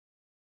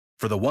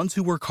For the ones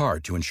who work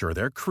hard to ensure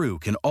their crew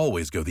can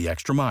always go the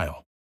extra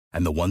mile,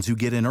 and the ones who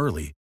get in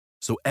early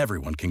so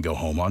everyone can go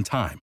home on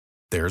time,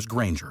 there's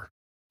Grainger,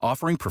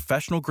 offering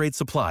professional-grade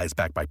supplies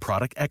backed by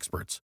product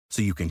experts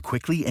so you can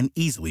quickly and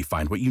easily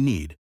find what you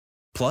need.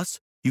 Plus,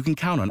 you can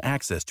count on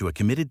access to a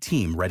committed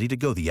team ready to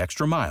go the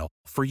extra mile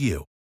for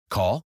you.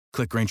 Call,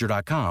 click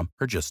Grainger.com,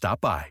 or just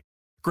stop by.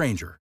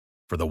 Grainger,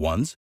 for the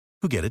ones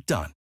who get it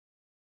done.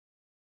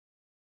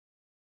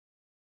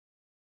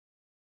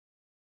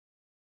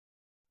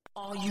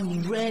 Are you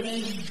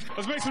ready?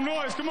 Let's make some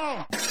noise, come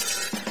on.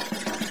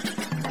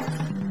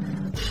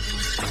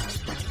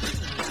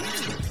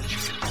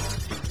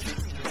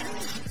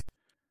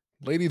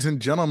 Ladies and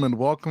gentlemen,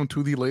 welcome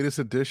to the latest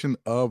edition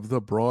of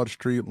the Broad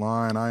Street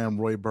Line. I am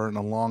Roy Burton.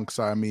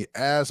 Alongside me,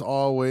 as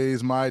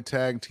always, my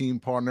tag team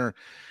partner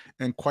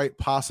and quite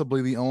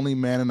possibly the only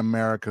man in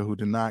America who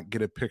did not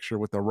get a picture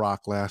with The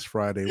Rock last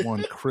Friday,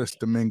 one Chris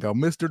Domingo.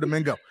 Mr.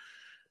 Domingo,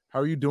 how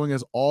are you doing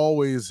as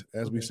always,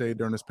 as we say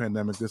during this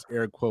pandemic, this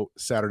air quote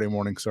Saturday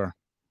morning, sir?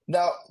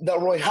 Now,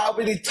 Roy, how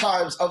many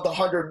times of the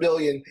 100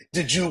 million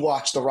did you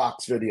watch The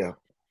Rock's video?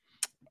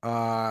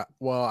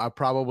 Well, I'm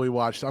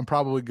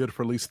probably good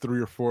for at least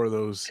 3 or 4 of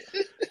those.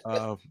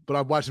 But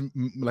I've watched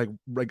like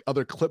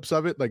other clips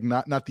of it, like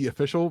not the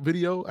official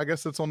video, I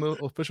guess that's on the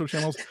official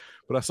channels,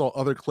 but I saw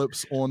other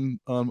clips on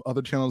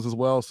other channels as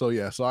well. So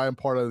yeah, so I am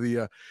part of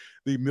the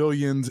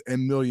millions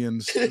and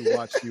millions who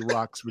watch The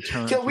Rock's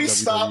return. Can we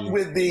stop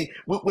with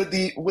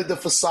the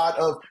facade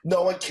of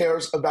no one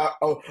cares about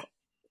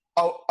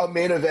a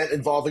main event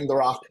involving The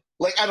Rock?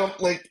 Like, I don't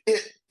like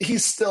it.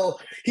 He's still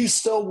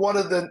one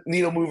of the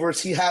needle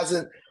movers. He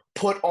hasn't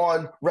put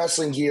on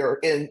wrestling gear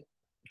in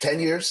 10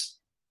 years,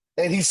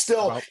 and he's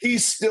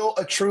still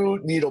a true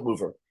needle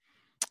mover.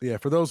 Yeah,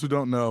 for those who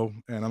don't know,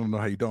 and I don't know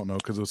how you don't know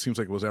because it seems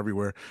like it was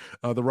everywhere,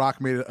 The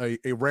Rock made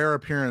a rare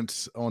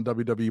appearance on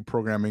WWE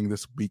programming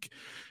this week.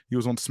 He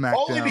was on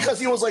SmackDown. Only because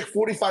he was like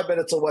 45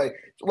 minutes away,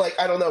 like,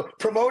 I don't know,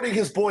 promoting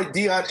his boy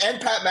Deion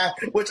and Pat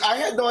which I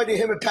had no idea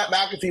him and Pat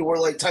McAfee were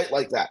like tight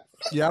like that.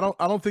 Yeah,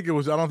 I don't think it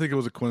was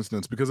a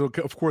coincidence because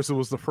of course it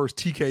was the first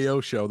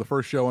TKO show, the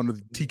first show under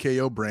the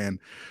TKO brand.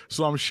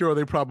 So I'm sure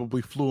they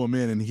probably flew him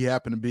in, and he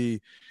happened to be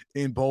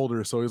in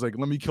Boulder. So he's like,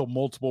 let me kill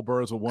multiple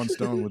birds with one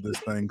stone with this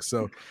thing.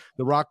 So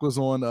The Rock was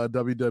on a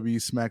WWE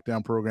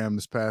SmackDown program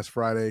this past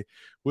Friday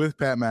with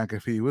Pat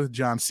McAfee, with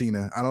John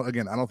Cena. I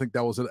don't think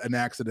that was an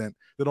accident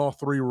that all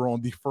three were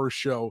on the first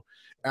show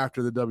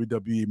after the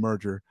WWE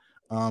merger.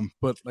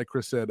 But like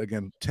Chris said,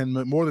 again,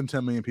 more than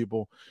 10 million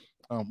people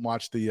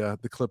watched the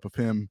clip of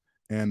him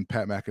and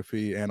Pat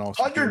McAfee, and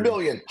also 100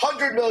 million. I'm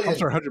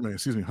sorry, 100 million.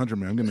 Excuse me, 100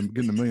 million. I'm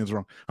getting the millions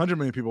wrong. 100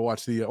 million people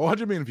watched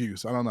 100 million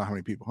views. I don't know how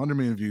many people. 100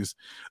 million views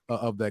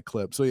of that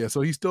clip. So yeah,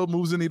 so he still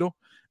moves the needle,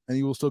 and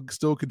he will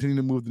still continue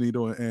to move the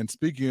needle. And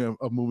speaking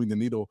of moving the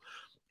needle,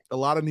 a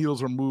lot of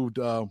needles were moved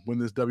when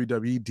this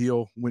WWE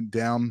deal went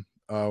down.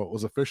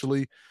 Was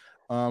officially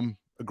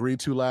agreed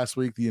to last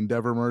week, the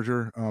Endeavor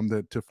merger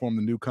to form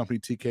the new company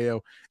TKO,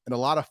 and a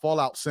lot of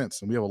fallout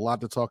since. And we have a lot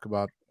to talk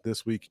about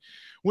this week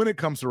when it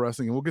comes to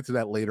wrestling, and we'll get to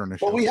that later in the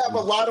show. Well, we have a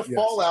lot of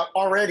fallout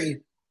already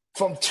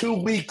from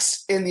 2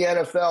 weeks in the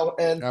NFL,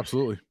 and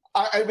absolutely.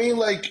 I mean,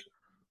 like,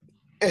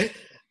 I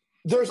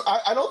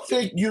don't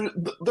think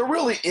there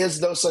really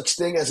is no such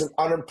thing as an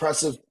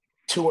unimpressive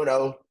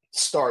 2-0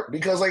 start,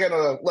 because I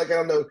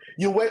don't know,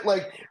 you wait,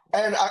 like,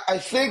 and I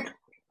think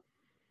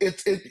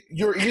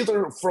you're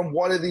either from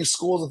one of these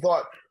schools of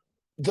thought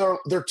they're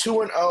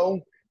 2-0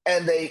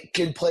 and they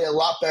can play a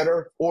lot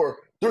better, or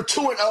they're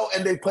 2-0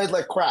 and they played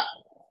like crap.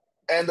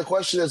 And the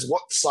question is,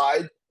 what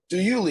side do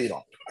you lead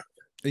on?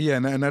 Yeah,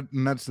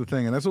 and that's the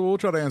thing. And that's what we'll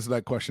try to answer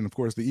that question. Of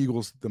course, the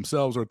Eagles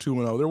themselves are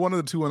 2-0. They're one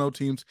of the 2-0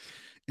 teams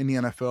in the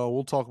NFL.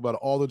 We'll talk about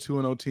all the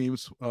 2-0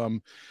 teams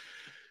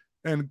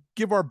and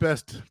give our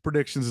best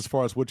predictions as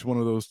far as which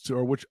of those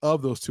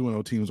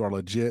 2-0 teams are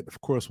legit.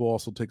 Of course, we'll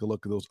also take a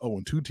look at those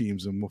 0-2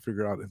 teams, and we'll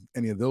figure out if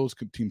any of those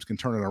teams can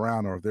turn it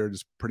around, or if they're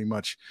just pretty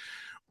much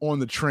on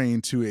the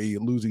train to a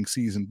losing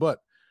season. But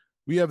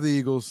we have the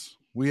Eagles,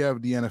 we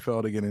have the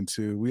NFL to get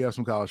into, we have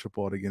some college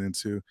football to get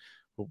into,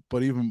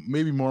 but even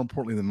maybe more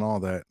importantly than all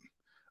that,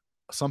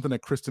 something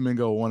that Chris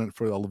Domingo wanted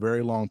for a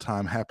very long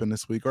time happened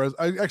this week, or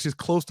actually it's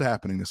close to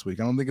happening this week.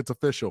 I don't think it's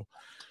official,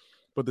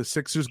 but the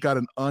Sixers got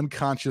an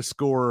unconscious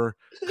scorer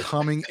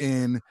coming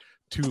in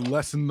to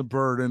lessen the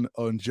burden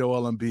on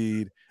Joel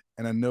Embiid,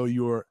 and I know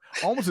you're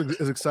almost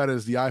as excited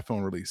as the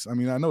iPhone release. I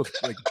mean, I know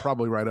it's like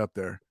probably right up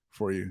there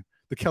for you.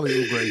 The Kelly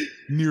Oubre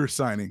near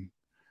signing.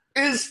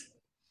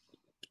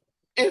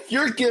 If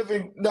you're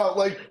giving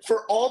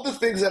for all the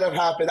things that have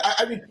happened,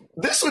 I mean,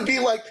 this would be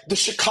like the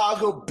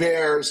Chicago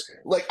Bears,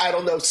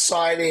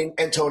 signing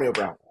Antonio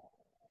Brown.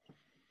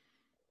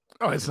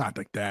 Oh, it's not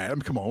like that. I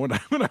mean, come on, we're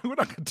not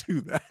gonna do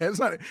that. It's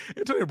not.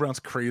 Antonio Brown's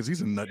crazy. He's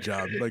a nut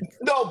job.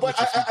 No, but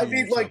I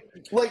mean,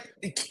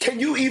 can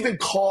you even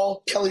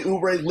call Kelly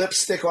Oubre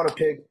lipstick on a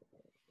pig?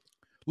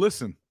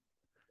 Listen,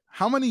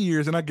 how many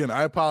years? And again,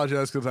 I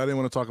apologize because I didn't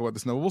want to talk about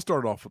this. No, we'll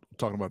start off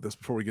talking about this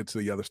before we get to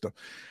the other stuff.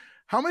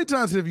 How many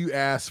times have you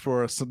asked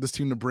for this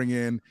team to bring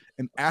in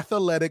an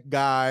athletic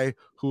guy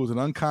who is an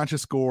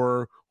unconscious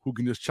scorer who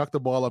can just chuck the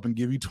ball up and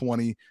give you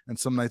 20 and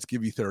some nights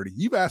give you 30?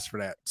 You've asked for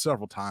that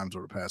several times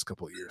over the past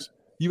couple of years.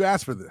 You've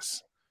asked for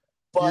this.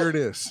 But here it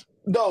is.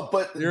 No,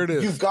 but here it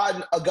is. You've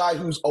gotten a guy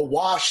who's a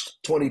washed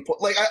 20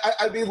 point. Like,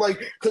 I mean,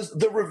 like, because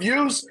the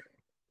reviews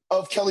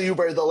of Kelly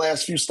Oubre the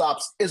last few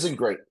stops isn't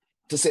great,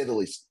 to say the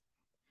least.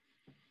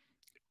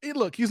 Hey,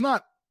 look, he's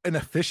not an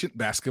efficient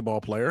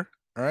basketball player.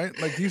 All right,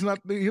 like he's not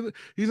the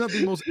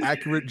most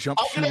accurate jump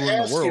shooter in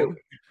the world.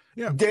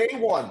 Yeah, day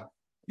one.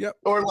 Yep.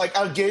 Or like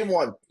on game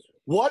one,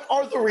 what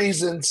are the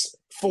reasons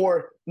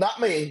for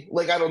not me?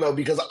 Like I don't know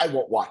because I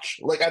won't watch.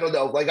 Like I don't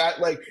know. Like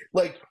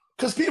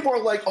because people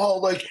are like, oh,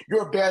 like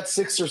you're a bad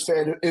Sixers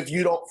fan if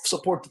you don't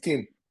support the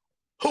team.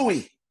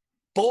 Hooey,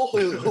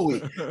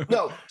 hooey.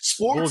 No,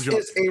 sports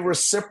is a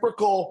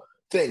reciprocal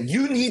thing.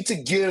 You need to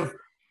give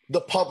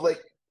the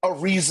public a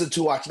reason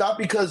to watch, not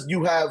because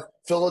you have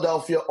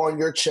Philadelphia on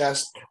your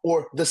chest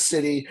or the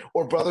city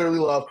or brotherly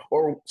love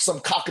or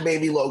some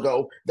cockamamie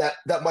logo that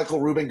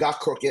Michael Rubin got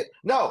crooked.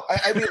 No,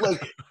 I mean,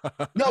 like,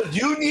 no,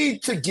 you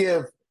need to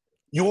give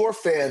your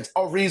fans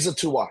a reason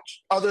to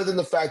watch other than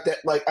the fact that,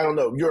 like, I don't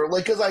know, you're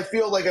like, because I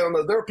feel like, I don't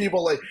know, there are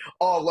people like,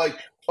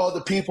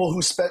 the people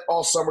who spent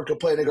all summer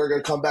complaining are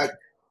going to come back.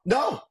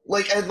 No,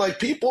 like, and like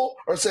people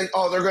are saying,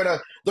 oh,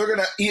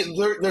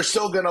 they're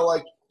still going to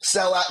like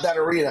sell out that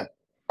arena.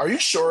 Are you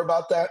sure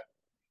about that?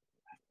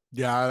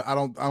 Yeah, I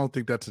don't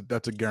think that's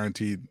a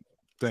guaranteed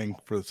thing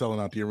for selling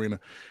out the arena.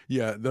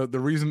 Yeah, the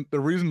reason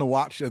to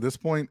watch at this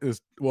point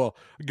is, well,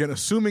 again,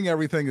 assuming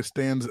everything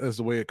stands as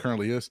the way it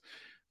currently is,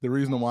 the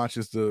reason to watch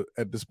is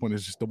at this point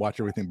is just to watch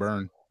everything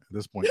burn. At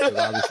this point,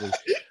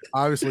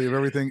 obviously, if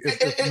everything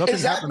if nothing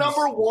is that happens,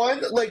 number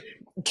one. Like,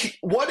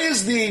 what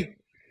is the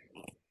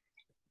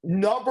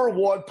number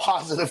one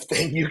positive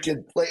thing you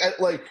can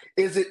like?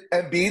 Is it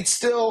Embiid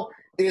still?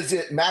 Is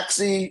it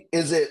Maxey?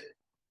 Is it?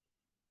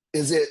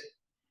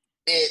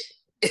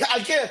 I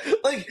can't,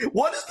 like,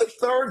 what is the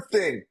third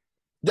thing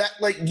that,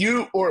 like,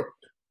 you or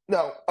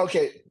no?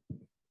 Okay,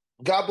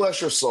 God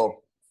bless your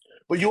soul,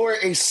 but you are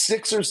a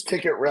Sixers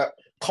ticket rep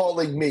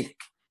calling me.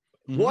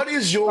 Mm-hmm. What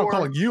is your? I'm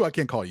calling you. I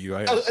can't call you.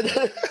 All right.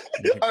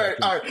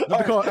 I have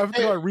to call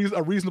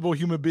a reasonable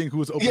human being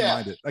who is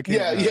open-minded. I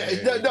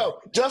can't. No.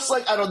 Just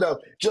like I don't know,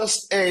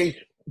 just a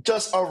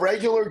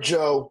regular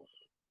Joe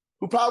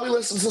who probably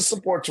listens to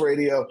sports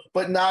radio,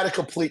 but not a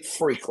complete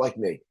freak like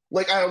me.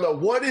 Like, I don't know.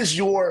 What's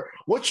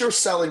your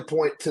selling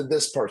point to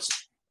this person?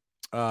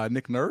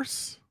 Nick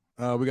Nurse.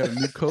 We got a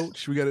new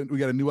coach. We got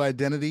a new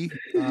identity.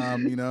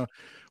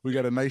 We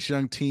got a nice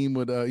young team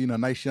with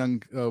nice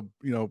young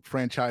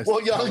franchise.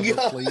 Well, young.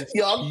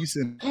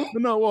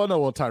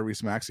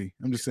 Tyrese Maxey.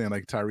 I'm just saying,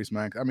 like, Tyrese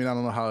Maxey. I mean, I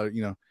don't know how, I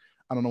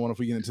don't know if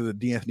we get into the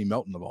D'Anthony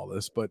Melton of all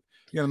this, but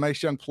you got a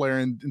nice young player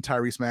in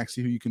Tyrese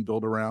Maxey who you can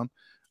build around.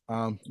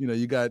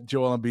 You got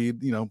Joel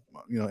Embiid,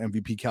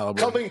 MVP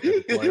caliber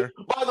player.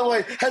 By the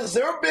way, has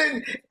there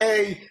been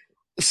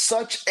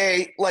such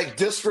a like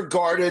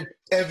disregarded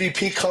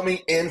MVP coming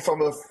in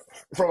from a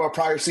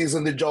prior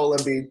season to Joel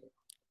Embiid?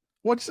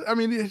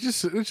 It's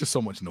just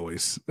so much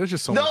noise. There's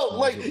just so much noise. No,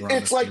 like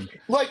it's like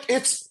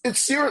it's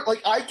serious.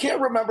 Like I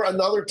can't remember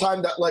another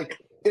time that like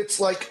it's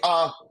like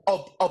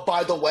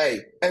by the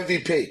way,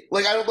 MVP.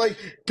 Like I don't like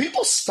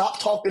people stop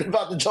talking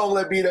about the Joel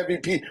Embiid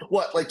MVP.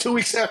 What, like 2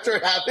 weeks after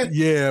it happened?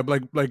 Yeah,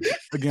 like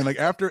again, like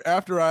after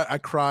I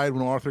cried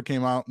when Arthur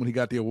came out when he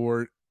got the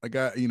award. I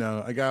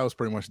was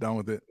pretty much done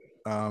with it.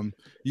 Because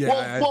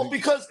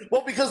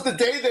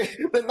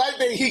the night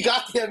that he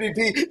got the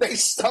MVP, they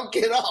stunk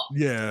it up.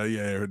 Yeah,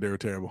 they were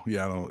terrible. We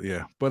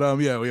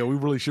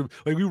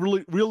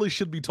really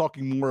should be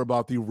talking more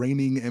about the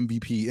reigning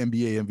MVP,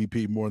 NBA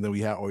MVP more than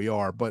we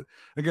are. But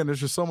again,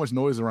 there's just so much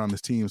noise around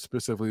this team,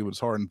 specifically with this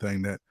Harden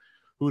thing, that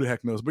who the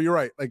heck knows. But you're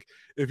right. Like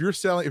if you're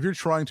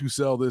trying to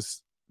sell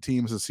this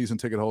team as a season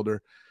ticket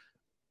holder,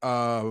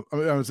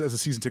 as a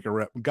season ticket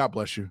rep, God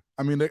bless you.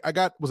 I mean,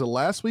 was it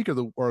last week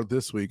or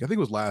this week? I think it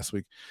was last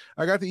week.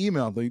 I got the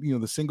email.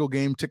 The single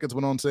game tickets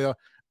went on sale.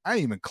 I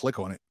didn't even click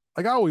on it.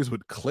 Like I always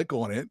would click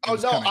on it. Oh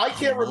no, I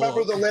can't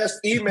remember the last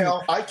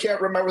email. I can't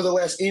remember the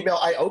last email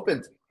I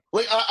opened.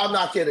 Like I'm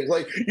not kidding.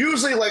 Like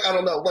usually, like I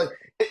don't know. Like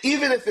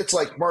even if it's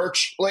like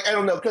merch, like I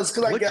don't know, because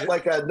I get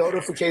like a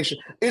notification.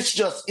 It's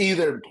just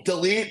either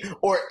delete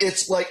or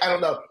it's like I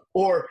don't know,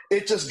 or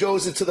it just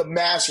goes into the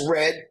mass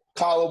read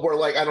column where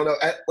like I don't know,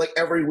 like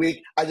every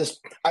week I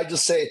just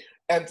say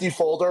empty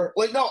folder.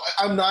 Like no,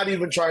 I'm not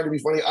even trying to be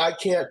funny. I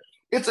can't.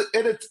 It's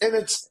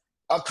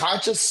a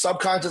conscious,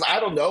 subconscious. I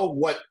don't know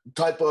what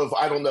type of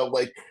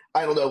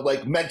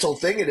like mental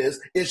thing it is.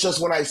 It's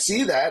just when I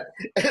see that,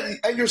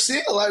 and you're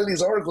seeing a lot of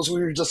these articles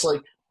where you're just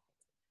like,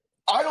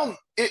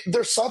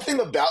 there's something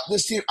about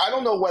this team. I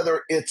don't know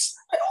whether I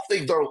don't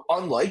think they're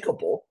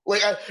unlikable.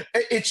 Like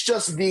it's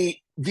just the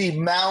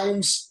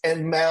mounds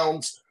and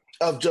mounds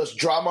of just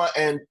drama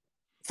and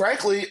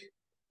frankly,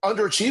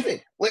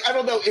 underachieving. Like, I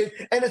don't know.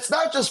 And it's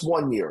not just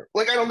 1 year.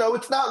 Like, I don't know.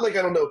 It's not like,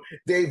 I don't know,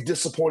 they've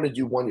disappointed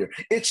you 1 year.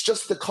 It's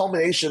just the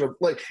culmination of,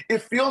 like,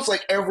 it feels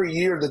like every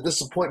year the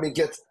disappointment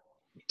gets,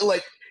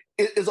 like,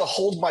 it is a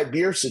hold my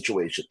beer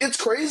situation. It's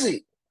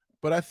crazy.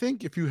 But I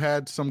think if you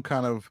had some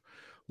kind of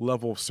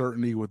level of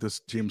certainty with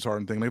this James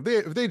Harden thing, like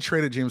if they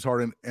traded James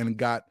Harden and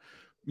got,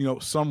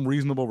 some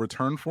reasonable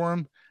return for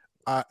him,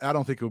 I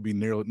don't think it would be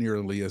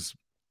nearly as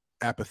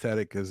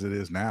apathetic as it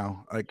is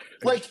now.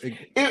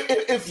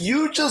 If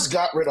you just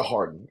got rid of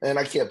Harden, and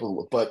I can't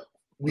believe it, but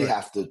we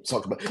have to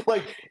talk about it.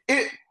 Like,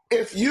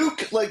 if you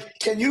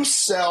can you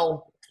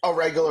sell a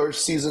regular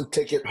season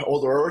ticket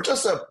holder or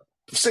just a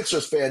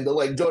Sixers fan to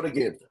like go to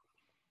game,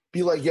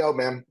 be like, yo,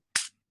 man,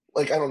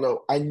 like, I don't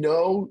know. I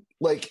know,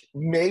 like,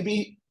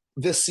 maybe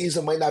this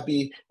season might not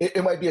be.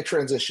 It might be a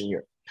transition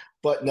year,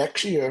 but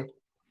next year,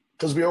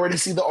 because we already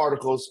see the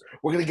articles,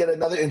 we're going to get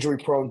another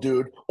injury-prone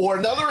dude or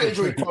another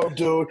injury-prone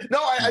dude. No,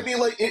 I mean,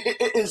 like,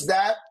 is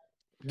that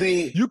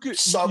the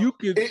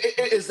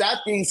is that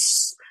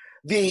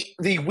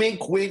the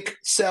wink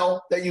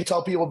sell that you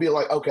tell people? Be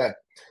like, okay,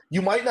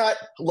 you might not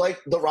like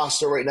the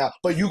roster right now,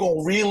 but you're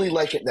going to really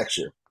like it next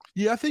year.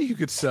 Yeah, I think you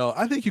could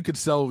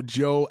sell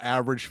Joe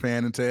average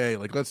fan and say, hey,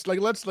 let's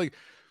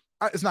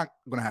it's not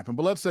going to happen,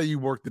 but let's say you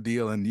work the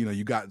deal and,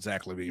 you got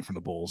Zach LaVine from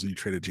the Bulls and you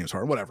traded James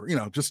Harden, whatever,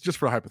 just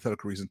for a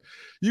hypothetical reason.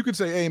 You could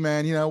say, hey,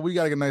 man, we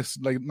got a nice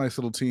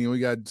little team. We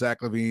got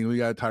Zach LaVine, we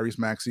got Tyrese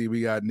Maxey,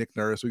 we got Nick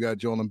Nurse, we got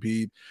Joel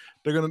Embiid.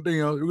 They're going to,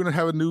 we're going to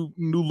have a new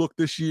look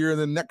this year. And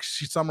then next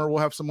summer we'll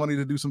have some money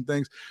to do some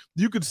things.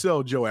 You could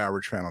sell Joe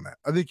average fan on that.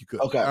 I think you could.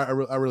 Okay. I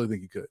really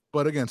think you could.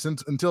 But again,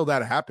 until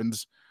that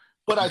happens.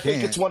 But I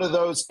think it's one of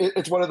those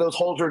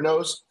hold your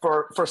nose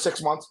for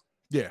 6 months.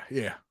 Yeah.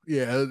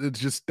 It's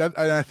just that.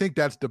 I think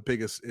that's the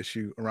biggest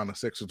issue around the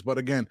Sixers. But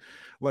again,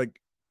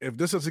 like, if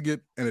this doesn't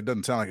get, and it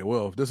doesn't sound like it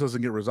will, if this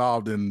doesn't get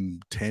resolved in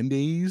 10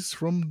 days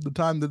from the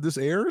time that this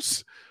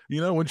airs,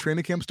 when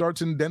training camp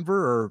starts in Denver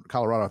or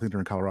Colorado, I think they're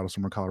in Colorado,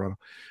 somewhere in Colorado.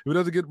 If it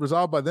doesn't get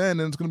resolved by then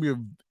it's going to be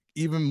an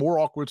even more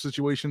awkward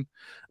situation.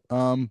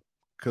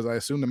 Because I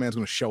assume the man's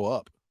going to show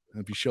up.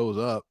 And if he shows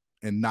up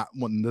and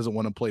doesn't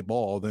want to play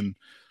ball, then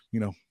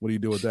what do you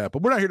do with that?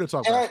 But we're not here to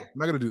talk about it. I'm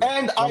not going to do that.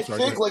 And I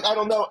think, I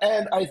don't know.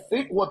 And I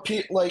think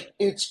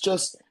it's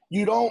just,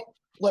 you don't,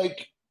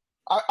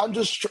 I'm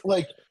just,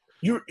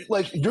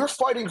 you're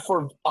fighting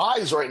for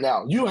eyes right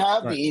now. You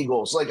have the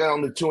Eagles,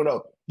 on the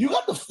 2-0. You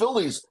got the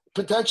Phillies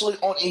potentially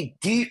on a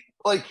deep,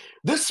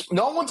 this,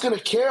 no one's going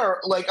to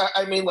care.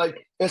 I mean,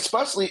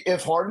 especially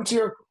if Harden's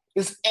here,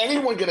 is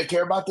anyone going to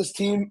care about this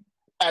team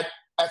at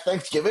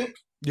Thanksgiving?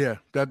 Yeah,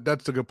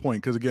 that's a good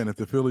point. Because again, if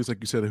the Phillies, like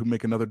you said, who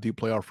make another deep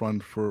playoff run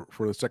for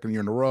the second year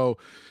in a row,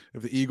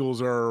 if the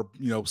Eagles are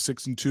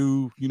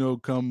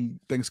 6-2, come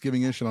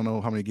Thanksgiving-ish, I don't know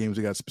how many games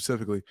they got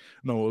specifically.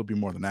 No, it'll be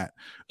more than that.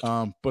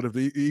 But if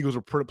the Eagles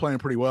are playing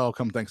pretty well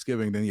come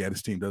Thanksgiving, then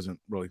this team doesn't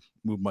really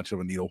move much of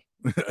a needle.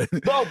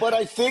 No, but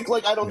I think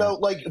I don't know,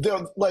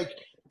 they're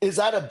is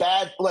that a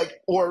bad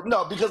or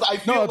no? Because I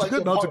feel it's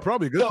good. No, it's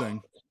probably a good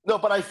thing. No,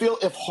 but I feel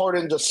if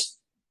Harden just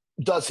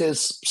does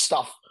his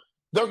stuff,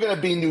 they're going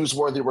to be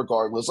newsworthy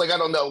regardless. I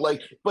don't know.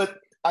 But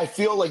I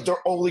feel like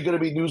they're only going to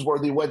be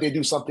newsworthy when they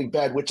do something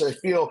bad, which I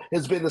feel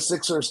has been the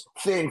Sixers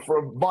thing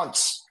for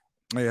months.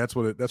 Yeah, that's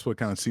what it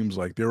kind of seems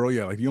like. They're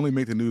you only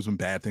make the news when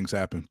bad things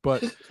happen.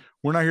 But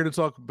we're not here to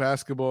talk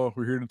basketball.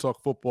 We're here to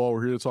talk football.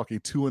 We're here to talk a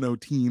 2-0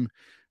 team,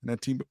 and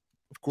that team,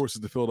 of course,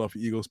 is the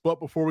Philadelphia Eagles. But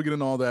before we get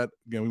into all that,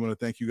 again, we want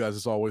to thank you guys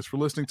as always for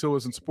listening to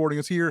us and supporting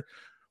us here.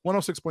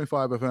 106.5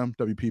 FM,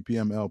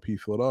 WPPM LP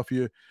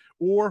Philadelphia,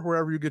 or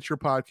wherever you get your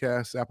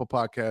podcasts, Apple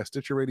Podcasts,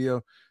 Stitcher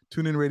Radio,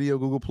 TuneIn Radio,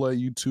 Google Play,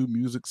 YouTube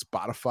Music,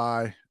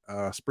 Spotify,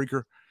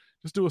 Spreaker.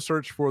 Just do a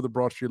search for the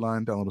Broad Street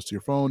Line. Download us to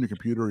your phone, your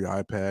computer, your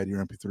iPad,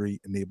 your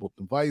MP3-enabled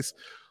device.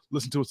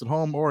 Listen to us at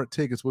home or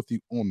take us with you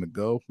on the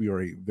go. We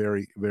are a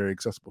very, very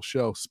accessible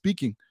show.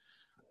 Speaking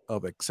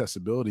of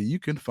accessibility, you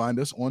can find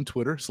us on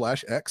Twitter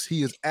 /X.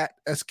 He is at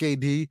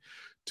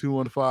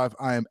SKD215.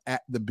 I am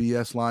at the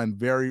BS Line.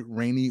 Very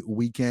rainy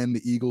weekend.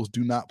 The Eagles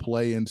do not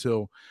play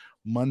until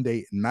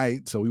Monday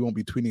night, so we won't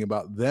be tweeting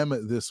about them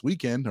this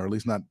weekend, or at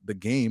least not the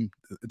game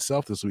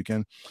itself this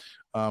weekend.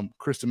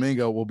 Chris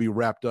Domingo will be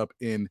wrapped up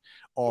in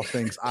all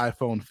things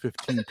iPhone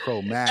 15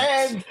 Pro Max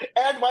and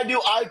my new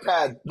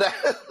iPad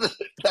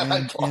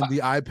and the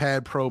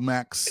iPad Pro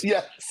Max,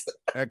 yes,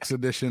 X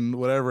edition,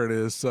 whatever it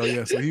is. So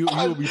yeah, so he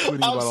will be tweeting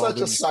about all things. I'm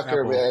such a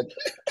sucker, Apple.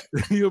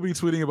 Man. He'll be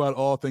tweeting about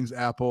all things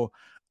Apple.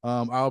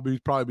 I'll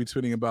probably be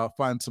tweeting about,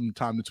 find some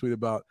time to tweet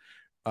about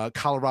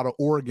Colorado,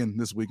 Oregon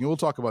this week, and we'll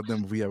talk about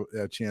them if we have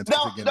a chance. Just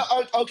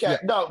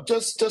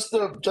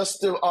to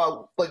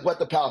wet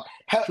the palate.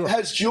 Sure.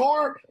 Has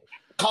your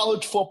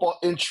college football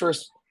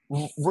interest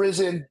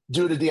risen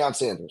due to Deion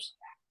Sanders?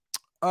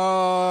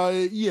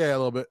 Yeah, a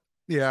little bit.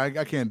 Yeah,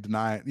 I can't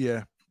deny it.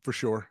 Yeah, for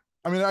sure.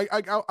 I mean,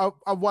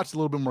 I've watched a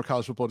little bit more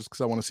college football just because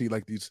I want to see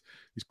these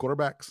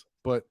quarterbacks.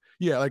 But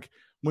yeah,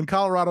 when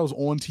Colorado's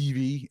on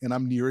TV and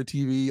I'm near a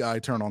TV, I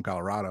turn on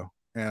Colorado,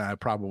 and I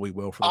probably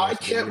will. I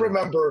can't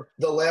remember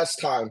the last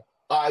time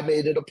I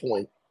made it a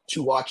point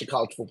to watch a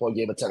college football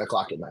game at 10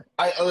 o'clock at night.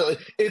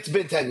 It's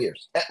been 10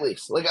 years at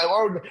least. Like,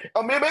 or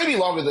maybe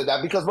longer than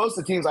that, because most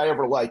of the teams I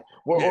ever liked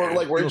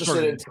were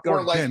interested in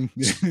were like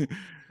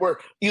we're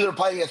either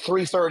playing at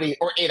 3:30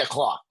 or 8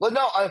 o'clock. But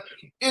no,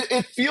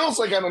 it feels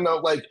like, I don't know,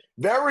 like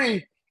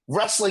very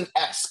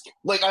wrestling-esque.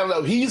 Like, I don't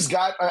know. He's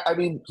got, I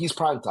mean, he's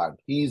primetime.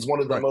 He's one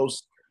of the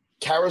most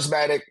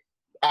charismatic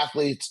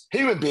athletes,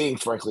 human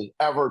beings, frankly,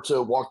 ever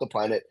to walk the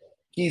planet.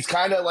 He's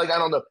kind of like, I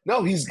don't know.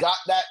 No, he's got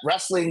that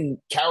wrestling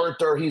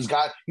character. He's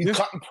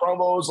cutting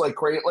promos like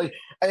crazy. Like,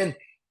 and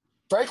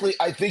frankly,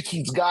 I think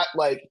he's got,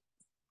 like,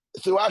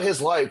 throughout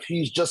his life,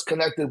 he's just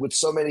connected with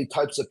so many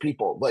types of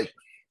people, like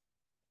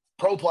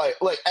pro play,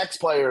 like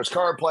ex-players,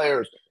 current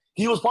players.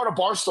 He was part of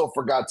Barstool,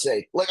 for God's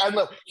sake. Like, I don't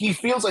know. He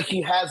feels like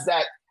he has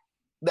that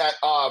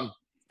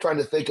trying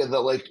to think of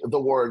the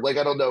word, like,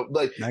 I don't know,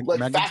 like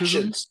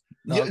factions.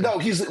 Okay. No,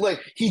 he's like,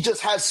 he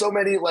just has so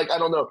many, like, I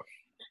don't know,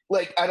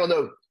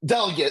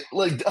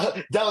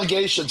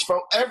 delegations from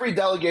every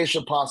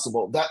delegation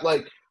possible that,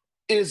 like,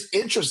 is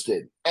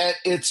interested. And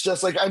it's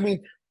just like, I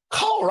mean,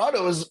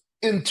 Colorado is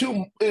in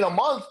a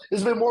month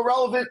has been more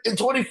relevant in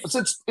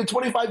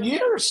 25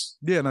 years.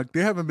 Yeah, and like,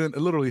 they haven't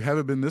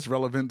been this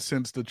relevant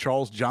since the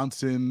Charles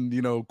Johnson,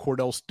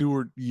 Cordell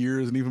Stewart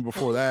years, and even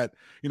before that,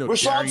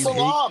 Rashawn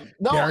Salam,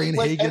 Darian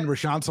Hagan,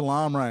 Rashawn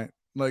Salam, right?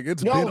 Like,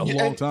 it's been a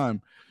long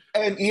time.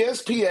 And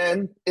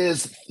ESPN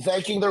is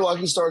thanking their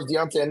lucky stars.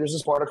 Deion Sanders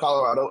is part of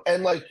Colorado,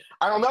 and, like,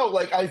 I don't know,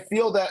 like, I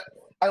feel that,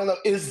 I don't know,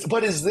 is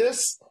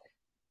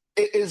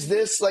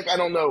this like, I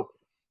don't know,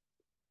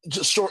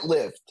 just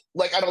short-lived?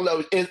 Like, I don't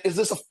know, is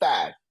this a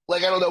fad?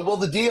 Like, I don't know, will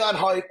the Deion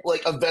hype,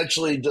 like,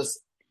 eventually just,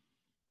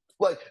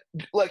 like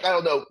I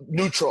don't know,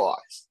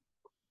 neutralize?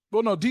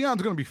 Well, no,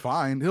 Deion's going to be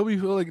fine.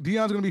 Deion's going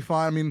to be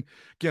fine. I mean,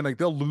 again, like,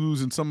 they'll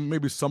lose, and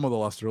maybe some of the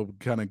luster will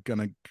kind of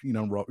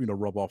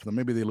rub off them.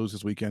 Maybe they lose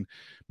this weekend.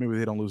 Maybe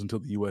they don't lose until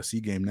the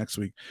USC game next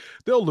week.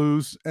 They'll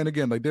lose, and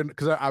again, like,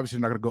 because obviously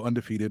they're not going to go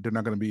undefeated. They're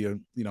not going to be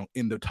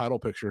in the title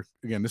picture.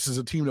 Again, this is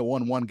a team that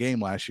won one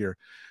game last year.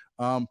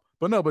 But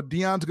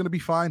Deion's going to be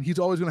fine. He's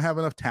always going to have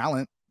enough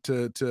talent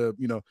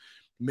to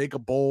make a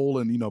bowl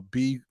and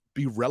be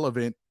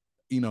relevant.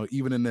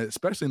 Even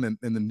especially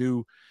in the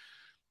new,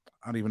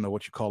 I don't even know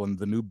what you call them,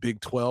 the new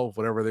Big 12,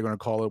 whatever they're going to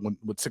call it,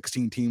 with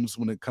 16 teams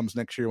when it comes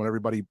next year, when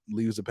everybody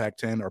leaves the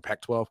Pac-10 or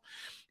Pac-12.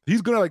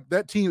 He's going to, like,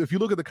 that team, if you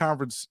look at the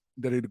conference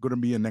that they're going to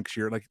be in next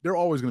year, like, they're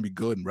always going to be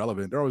good and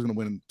relevant. They're always going to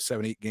win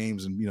 7-8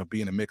 games and,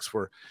 be in a mix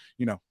for,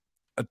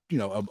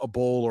 a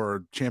bowl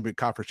or a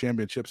conference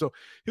championship. So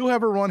he'll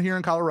have a run here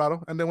in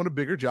Colorado, and then when a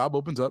bigger job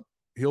opens up,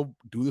 he'll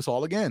do this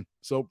all again.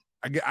 So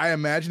I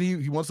imagine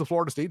he wants the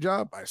Florida State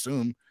job.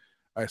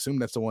 I assume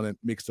that's the one that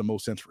makes the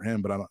most sense for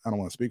him, but I don't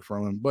want to speak for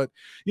him. But,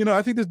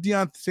 I think this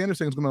Deion Sanders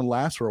thing is going to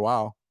last for a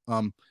while.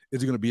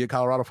 Is he going to be at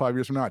Colorado 5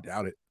 years from now? I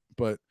doubt it.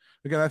 But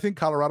again, I think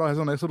Colorado has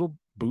a nice little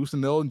boost,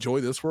 and they'll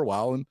enjoy this for a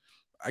while. And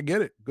I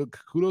get it. Good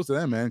kudos to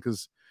them, man,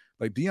 because,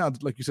 like,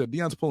 Deion, like you said,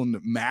 Deion's pulling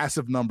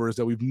massive numbers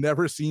that we've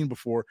never seen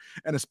before,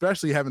 and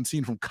especially haven't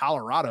seen from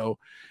Colorado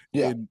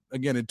in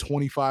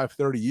 25,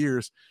 30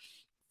 years.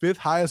 5th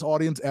highest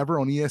audience ever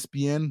on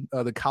ESPN,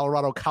 the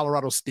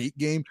Colorado State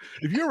game.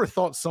 If you ever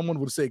thought someone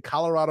would say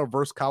Colorado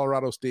versus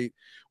Colorado State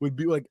would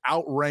be, like,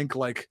 outrank,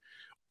 like,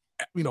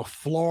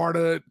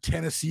 Florida,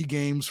 Tennessee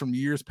games from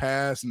years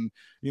past, and,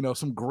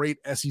 some great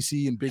SEC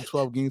and Big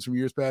 12 games from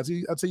years past,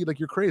 I'd say, like,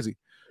 you're crazy.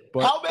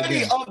 But how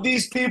many of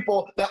these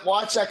people that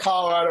watch that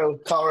Colorado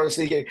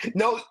State game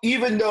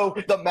even know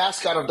the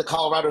mascot of the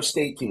Colorado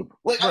State team?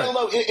 Like, right. I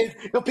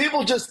don't know.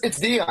 People just, it's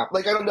Deion.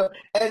 Like, I don't know.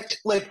 And,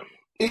 like,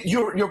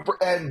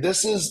 and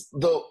this is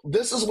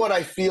what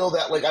I feel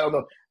that, like, I don't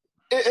know.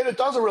 And it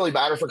doesn't really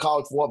matter for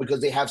college football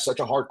because they have such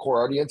a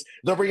hardcore audience.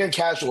 They're bringing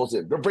casuals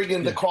in. They're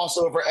bringing the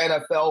crossover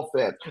NFL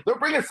fans. They're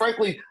bringing,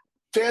 frankly,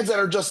 fans that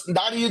are just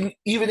not even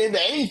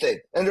into anything.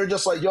 And they're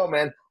just like, yo,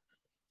 man,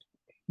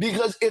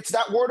 because it's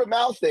that word of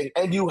mouth thing.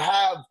 And you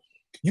have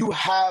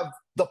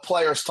the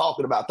players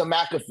talking about the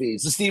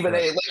McAfees, the Stephen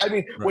A. Like, I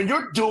mean, when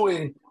you're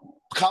doing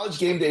College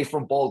Game Day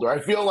from Boulder, I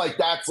feel like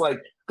that's like,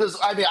 because,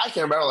 I mean, I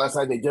can't remember last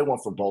time they did one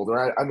for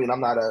Boulder. I mean, I'm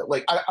not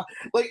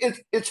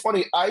it's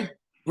funny. I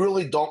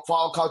really don't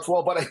follow college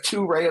football, but I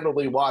do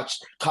randomly watch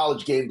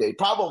College Game Day,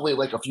 probably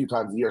like a few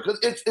times a year, because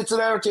it's an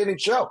entertaining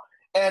show.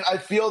 And I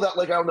feel that,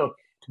 like, I don't know,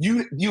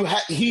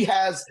 he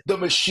has the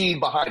machine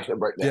behind him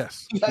right now.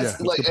 Yes.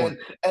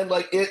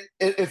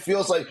 It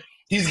feels like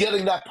he's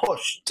getting that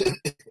push in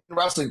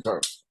wrestling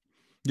terms.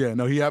 Yeah,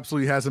 no, he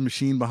absolutely has a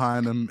machine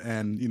behind him,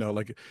 and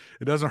like,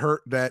 it doesn't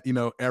hurt that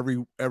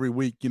every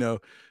week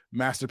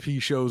Master P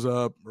shows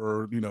up,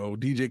 or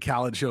DJ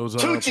Khaled shows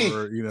up, Tucci,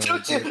 or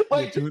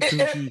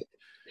Tucci.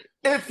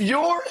 If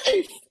you're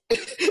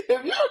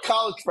a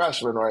college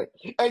freshman, right,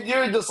 and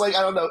you're just like,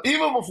 I don't know,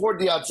 even before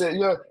Deion said,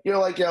 you're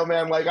like, yo,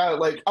 man,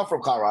 I'm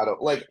from Colorado,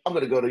 like, I'm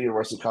gonna go to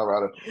University of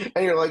Colorado,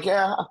 and you're like,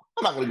 yeah,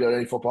 I'm not gonna go to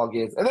any football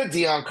games, and then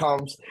Deion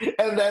comes,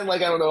 and then,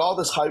 like, I don't know, all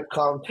this hype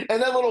comes,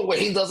 and then Lil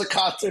Wayne does a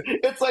concert.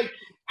 It's like,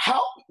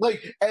 how,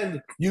 like,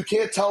 and you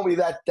can't tell me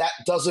that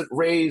doesn't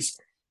raise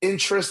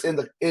interest in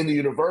the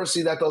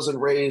university. That doesn't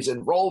raise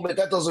enrollment.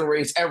 That doesn't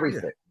raise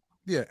everything.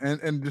 Yeah,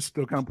 and just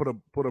to kind of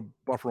put a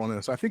buffer on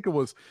this, I think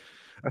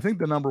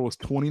the number was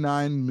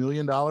 $29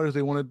 million.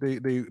 They wanted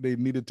they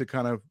needed to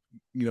kind of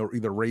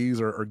either raise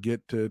or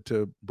get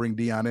to bring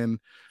Deion in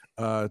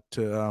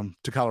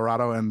to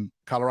Colorado, and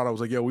Colorado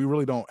was like, we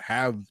really don't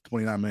have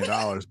 $29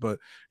 million, but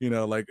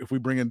like if we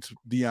bring in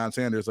Deion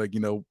Sanders, like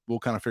we'll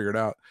kind of figure it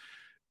out.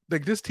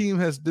 Like this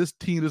team is,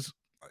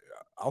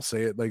 I'll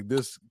say it, like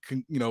this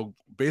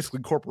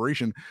basically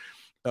corporation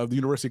of the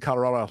University of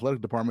Colorado Athletic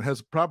Department has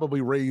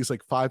probably raised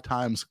like 5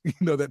 times,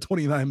 that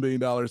 $29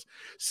 million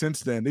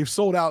since then. They've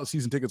sold out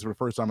season tickets for the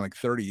first time in like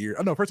 30 years.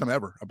 Oh, no, first time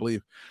ever, I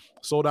believe.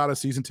 Sold out of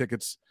season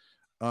tickets.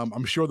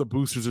 I'm sure the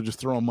boosters are just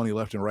throwing money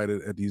left and right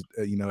at these,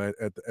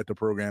 at the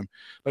program.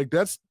 Like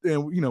that's,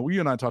 we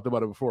and I talked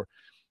about it before.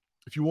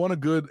 If you want a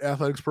good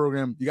athletics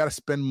program, you got to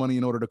spend money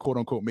in order to quote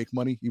unquote make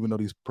money, even though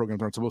these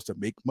programs aren't supposed to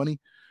make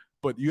money.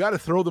 But you got to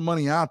throw the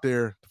money out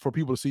there for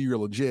people to see you're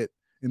legit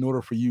in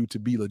order for you to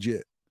be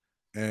legit.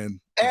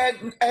 And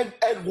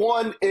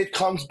one, it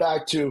comes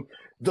back to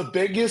the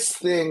biggest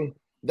thing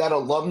that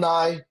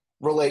alumni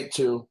relate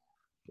to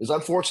is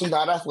unfortunately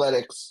not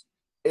athletics.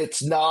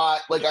 It's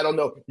not like, I don't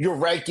know, your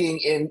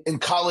ranking in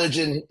college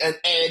and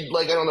ed,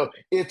 like, I don't know.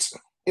 It's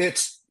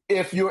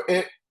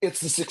the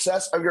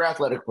success of your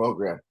athletic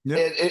program.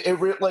 Yep.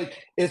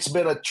 It's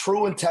been a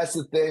true and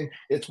tested thing.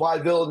 It's why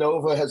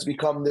Villanova has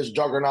become this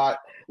juggernaut.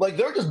 Like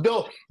they're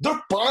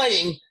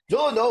buying,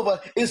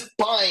 Villanova is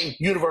buying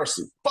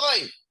university,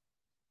 buying.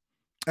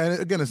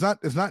 And again, it's not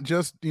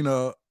just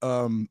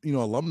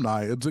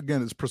alumni.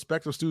 It's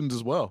prospective students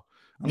as well.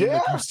 I mean,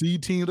 like you see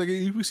teams like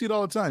you see it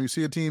all the time. You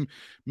see a team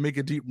make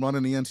a deep run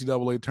in the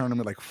NCAA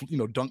tournament, like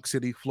Dunk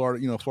City,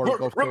 Florida. Florida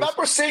Gulf Coast.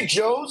 Remember St.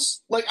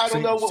 Joe's? Like I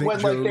don't know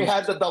when like they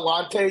had the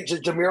Delonte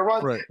Jameer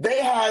run. Right.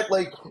 They had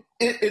like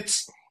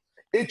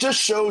it just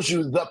shows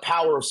you the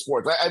power of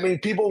sports. I mean,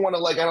 people want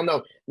to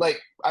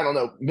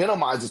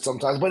minimize it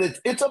sometimes, but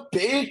it's a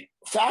big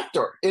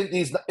factor in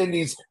these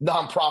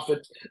nonprofit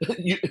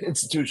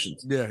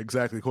institutions. Yeah,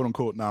 exactly. Quote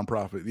unquote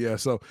nonprofit. Yeah.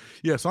 So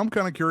I'm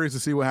kind of curious to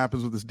see what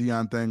happens with this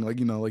Deion thing. Like,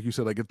 like you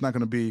said, like it's not going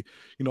to be,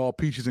 all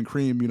peaches and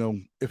cream,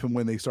 if and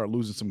when they start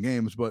losing some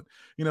games, but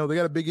they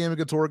got a big game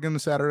against Oregon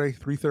Saturday,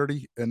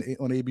 3:30 and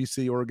on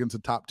ABC. Oregon's a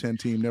top 10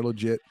 team. They're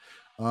legit.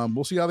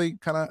 We'll see how they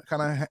kind of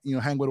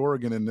hang with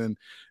Oregon, and then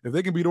if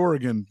they can beat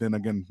Oregon, then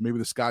again maybe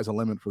the sky's the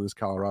limit for this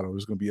Colorado.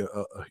 There's going to be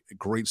a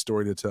great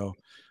story to tell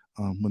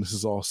when this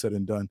is all said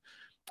and done.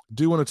 I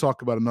do want to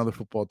talk about another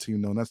football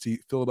team, though, and that's the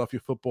Philadelphia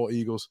Football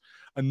Eagles.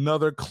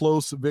 Another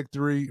close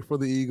victory for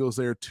the Eagles.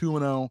 They are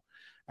 2-0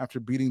 after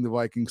beating the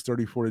Vikings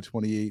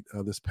 34-28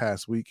 this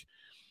past week.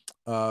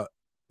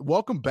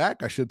 Welcome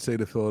back, I should say,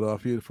 to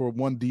Philadelphia for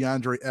one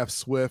DeAndre F.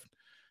 Swift,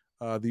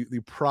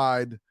 the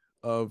pride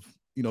of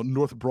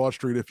North Broad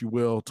Street, if you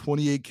will.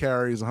 28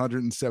 carries,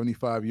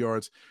 175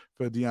 yards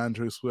for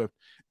DeAndre Swift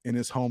in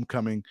his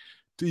homecoming.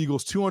 The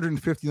Eagles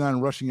 259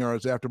 rushing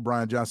yards after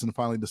Brian Johnson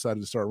finally decided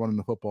to start running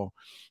the football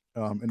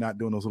and not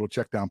doing those little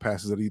check down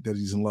passes that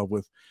he's in love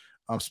with.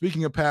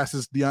 Speaking of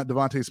passes,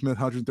 Devontae Smith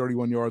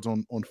 131 yards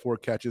on 4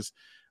 catches.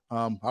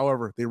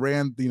 However, they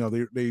ran, they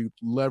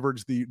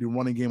leveraged the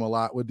running game a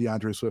lot with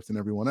DeAndre Swift and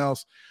everyone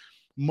else,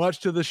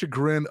 much to the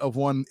chagrin of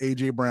one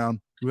A.J.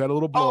 Brown, who had a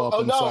little blow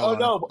up.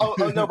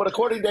 No! But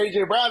according to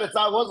A.J. Brown, it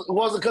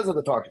wasn't because of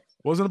the targets.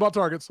 Wasn't about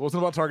targets.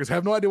 I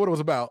have no idea what it was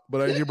about.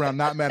 But A.J. Brown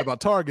not mad about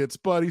targets.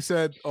 But he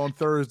said on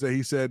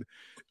Thursday,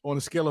 on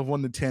a scale of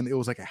 1 to 10, it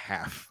was like a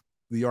half.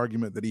 The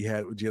argument that he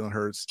had with Jalen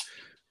Hurts,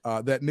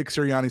 that Nick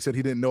Sirianni said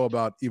he didn't know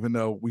about, even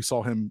though we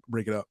saw him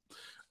break it up.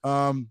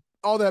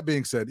 All that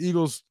being said,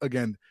 Eagles,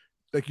 again,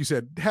 like you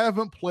said,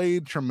 haven't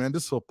played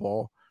tremendous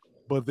football,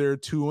 but they're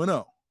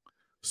 2-0.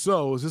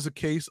 So is this a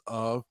case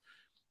of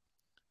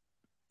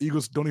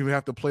Eagles don't even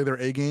have to play their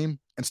A game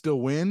and still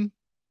win,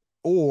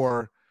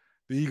 or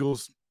the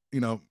Eagles,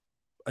 not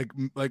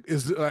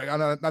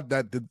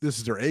that this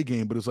is their A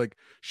game, but it's like,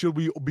 should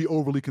we be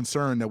overly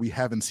concerned that we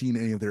haven't seen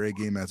any of their A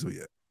game as of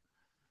yet?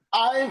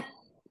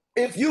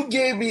 If you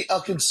gave me a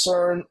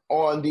concern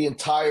on the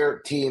entire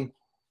team,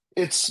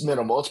 it's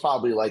minimal. It's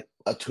probably like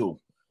a 2.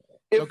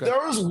 If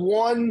there is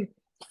one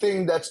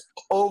thing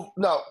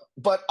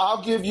but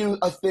I'll give you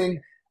a thing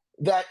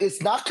that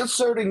it's not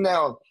concerning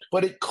now,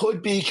 but it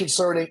could be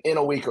concerning in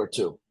a week or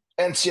 2.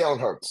 And Jalen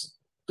Hurts.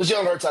 Because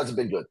Jalen Hurts hasn't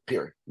been good,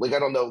 period. Like, I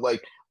don't know.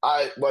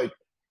 I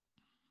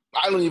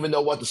don't even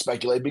know what to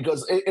speculate,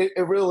 because it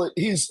really,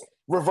 he's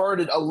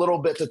reverted a little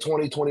bit to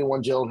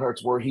 2021 Jalen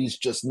Hurts, where he's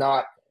just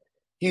not,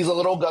 he's a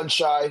little gun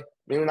shy,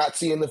 maybe not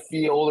seeing the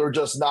field, or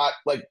just not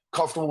like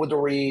comfortable with the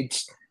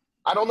reads.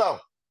 I don't know.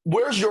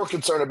 Where's your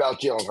concern about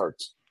Jalen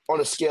Hurts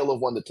on a scale of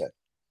 1 to 10?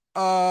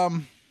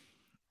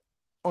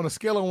 On a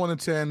scale of 1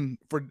 to 10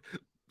 for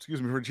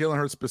Jalen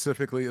Hurts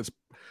specifically, it's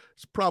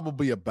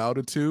probably about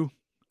a 2.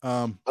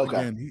 Okay.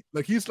 Again,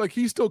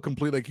 he's still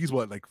complete. Like, he's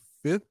what, like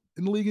 5th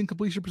in the league in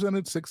completion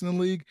percentage, 6th in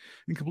the league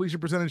in completion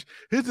percentage.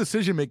 His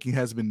decision making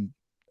has been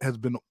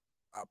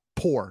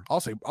poor. I'll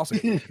say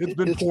it's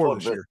been poor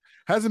this year.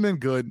 Hasn't been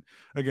good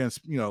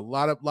against, a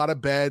lot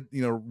of bad,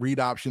 read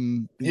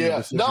option.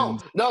 No,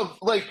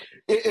 like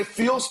it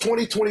feels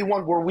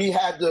 2021 where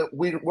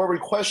we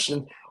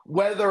questioned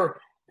whether,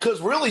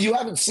 because really you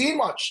haven't seen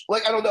much.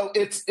 Like, I don't know.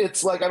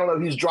 It's like, I don't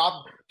know.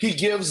 He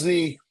gives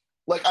the,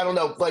 like, I don't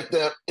know, like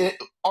the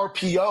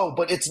RPO,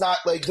 but it's not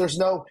like there's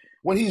no,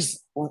 when he's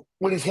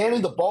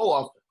handing the ball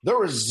off,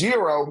 there is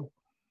zero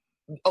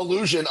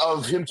illusion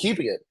of him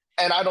keeping it.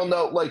 And I don't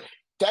know, like,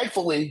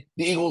 thankfully,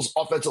 the Eagles'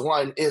 offensive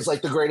line is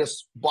like the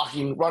greatest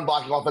run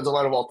blocking offensive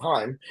line of all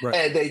time. Right.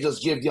 And they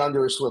just give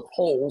DeAndre Swift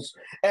holes.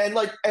 And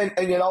like, and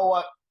you know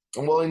what?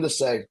 I'm willing to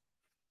say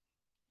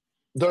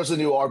there's a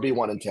new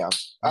RB1 in town.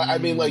 I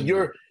mean, like,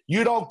 you're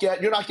not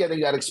getting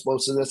that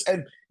explosiveness.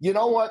 And you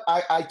know what?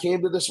 I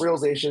came to this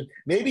realization.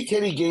 Maybe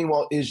Kenny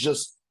Gainwell is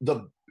just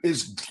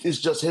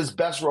his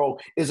best role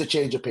is a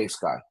change of pace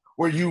guy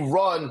where you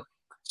run,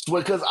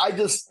 because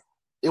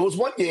it was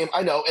one game,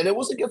 I know, and it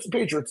was against the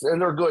Patriots,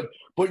 and they're good,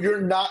 but you're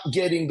not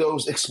getting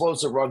those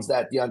explosive runs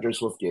that DeAndre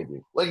Swift gave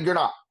you. Like, you're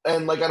not.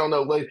 And, like, I don't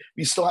know, like,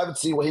 we still haven't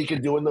seen what he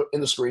could do in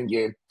the screen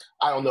game.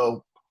 I don't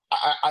know.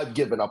 I've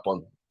given up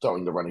on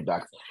throwing the running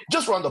back.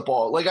 Just run the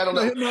ball. Like, I don't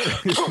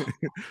know.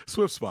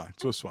 Swift's fine.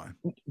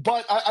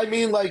 But, I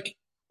mean, like,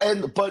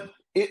 but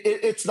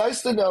it's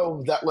nice to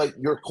know that, like,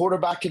 your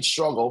quarterback can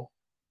struggle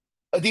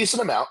a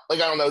decent amount. Like,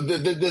 I don't know.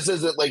 This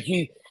isn't like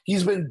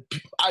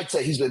I'd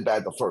say he's been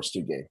bad the first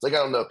two games. Like, I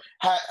don't know,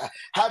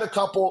 had a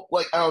couple,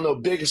 like, I don't know,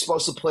 big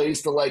explosive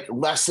plays to, like,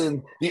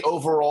 lessen the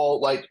overall,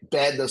 like,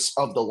 badness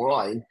of the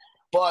line.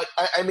 But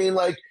I mean,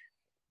 like,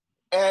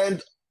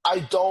 but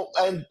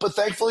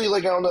thankfully,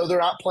 like, I don't know, they're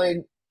not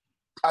playing.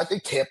 I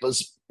think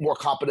Tampa's more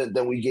competent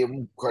than we gave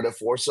them credit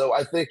for. So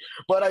I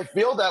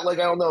feel that, like,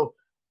 I don't know,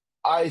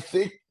 I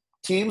think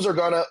teams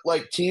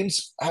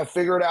have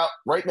figured out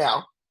right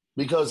now,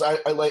 because I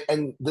like,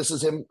 and this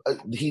is him,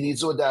 he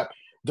needs to adapt.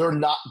 They're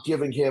not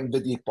giving him the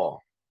deep ball.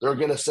 They're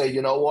going to say,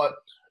 you know what?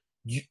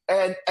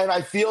 And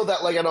I feel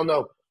that, like, I don't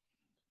know,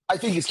 I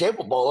think he's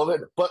capable of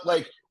it. But,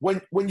 like,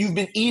 when you've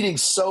been eating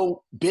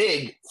so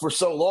big for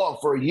so long,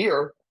 for a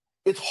year,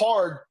 it's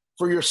hard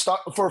for you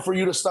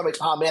to stomach,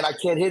 man, I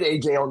can't hit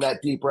AJ on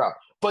that deep route.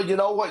 But you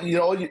know what? You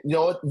know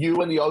what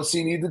you and the OC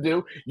need to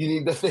do? You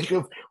need to think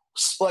of,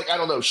 like, I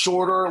don't know,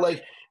 shorter,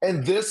 like,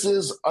 and this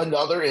is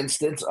another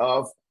instance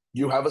of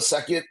you have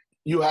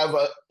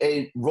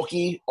a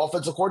rookie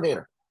offensive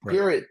coordinator. Right.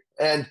 Period.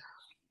 And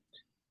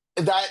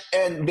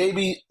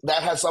maybe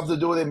that has something to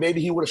do with it.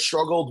 Maybe he would have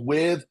struggled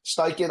with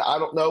Steichen. I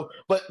don't know.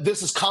 But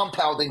this is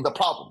compounding the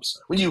problems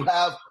when you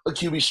have a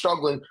QB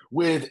struggling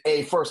with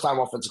a first-time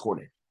offensive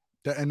coordinator.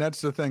 And that's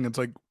the thing. It's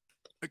like,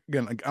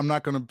 again, like, I'm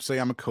not going to say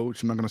I'm a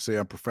coach. I'm not going to say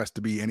I profess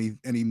to be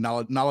any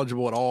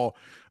knowledgeable at all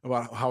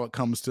about how it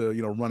comes to,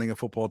 running a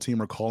football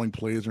team or calling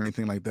plays or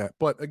anything like that.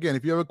 But again,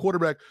 if you have a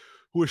quarterback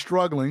who is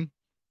struggling,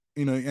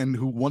 and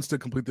who wants to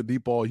complete the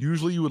deep ball,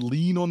 usually you would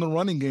lean on the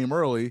running game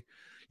early,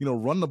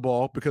 run the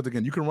ball, because,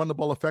 again, you can run the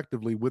ball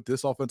effectively with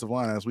this offensive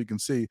line, as we can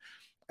see.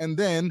 And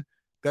then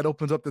that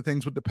opens up the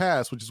things with the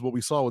pass, which is what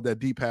we saw with that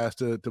deep pass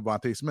to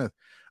Devontae Smith.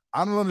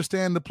 I don't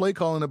understand the play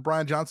calling that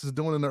Brian Johnson's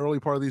doing in the early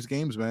part of these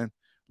games, man.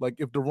 Like,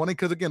 if the running,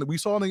 because, again, we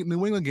saw in the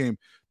New England game,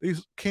 they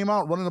came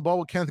out running the ball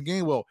with Kenneth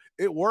Gainwell.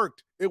 It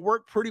worked. It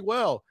worked pretty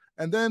well.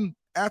 And then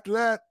after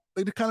that,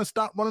 they just kind of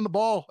stopped running the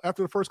ball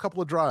after the first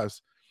couple of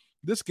drives.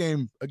 This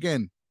game,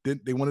 again,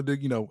 they wanted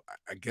to,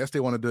 I guess they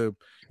wanted to,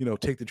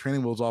 take the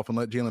training wheels off and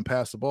let Jalen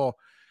pass the ball.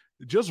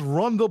 Just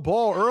run the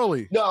ball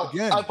early. No,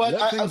 again,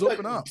 let things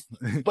open up.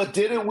 But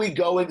didn't we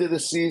go into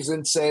the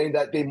season saying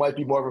that they might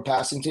be more of a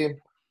passing team?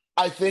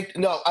 I think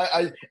no.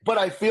 But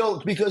I feel,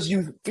 because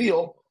you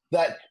feel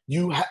that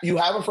you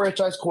have a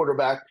franchise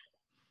quarterback,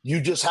 you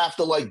just have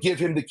to, like, give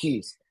him the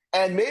keys.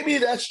 And maybe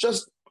that's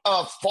just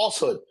a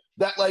falsehood.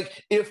 That,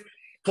 like,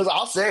 because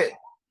I'll say it.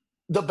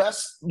 The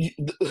best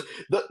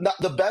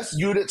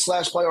unit /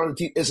 player on the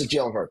team isn't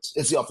Jalen Hurts.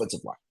 It's the offensive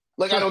line.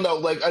 Like, I don't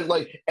know,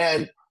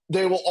 and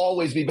they will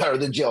always be better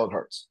than Jalen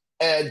Hurts.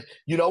 And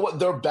you know what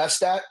they're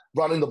best at?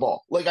 Running the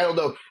ball. Like, I don't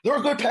know, they're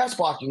a good pass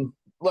blocking.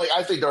 Like,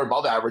 I think they're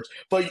above average,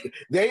 but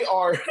they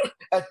are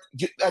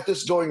at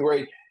this going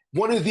rate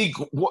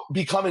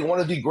becoming one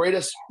of the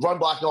greatest run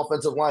blocking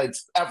offensive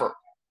lines ever.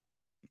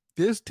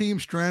 This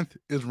team's strength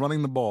is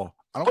running the ball.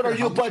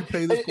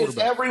 It's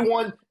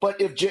everyone.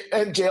 But if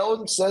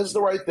Jalen says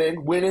the right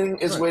thing, winning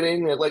is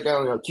winning. Like, I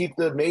don't know, keep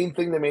the main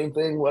thing,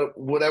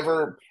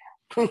 whatever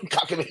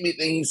cockamamie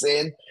thing he's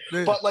saying.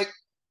 Yeah. But, like,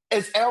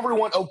 is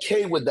everyone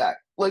okay with that?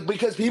 Like,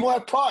 because people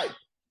have pride,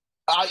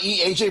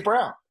 i.e., AJ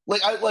Brown.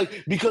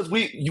 Because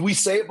we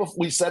say it before,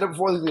 we said it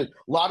before. A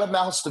lot of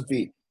mouths to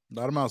feed.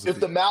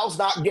 If the mouth's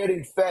not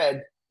getting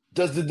fed,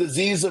 does the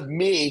disease of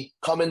me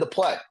come into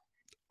play?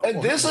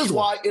 And this is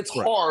why it's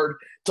hard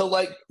to,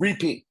 like,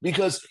 repeat.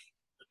 Because,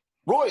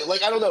 Roy,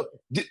 like, I don't know,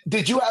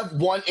 did you have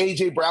one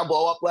A.J. Brown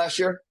blow up last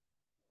year?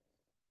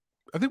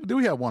 I think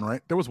we have one,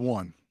 right? There was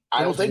one.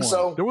 I don't think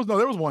so. There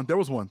was one.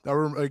 I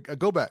remember,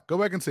 go back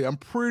and see. I'm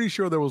pretty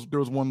sure there was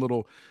one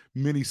little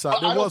mini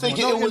side. There was one.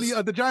 No,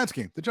 in the Giants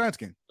game.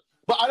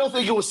 But I don't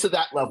think it was to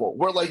that level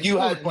where like you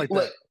had quite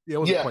that. Yeah, it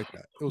wasn't quite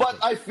that.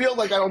 But I feel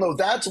like I don't know.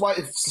 That's why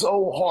it's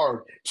so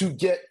hard to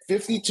get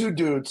 52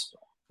 dudes,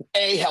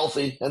 A,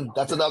 healthy, and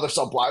that's another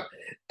subplot,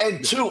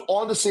 and two,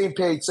 on the same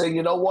page, saying,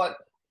 you know what,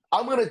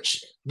 I'm gonna.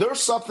 There's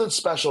something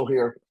special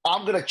here.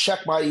 I'm gonna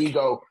check my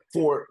ego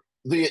for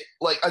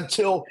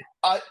until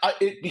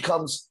it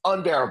becomes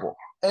unbearable,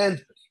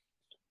 and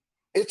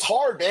it's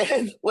hard,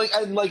 man. I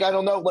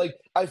don't know.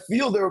 I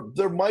feel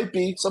there might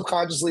be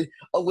subconsciously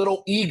a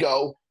little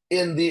ego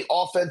in the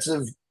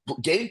offensive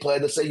game plan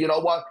to say, you know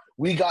what,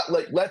 we got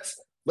let's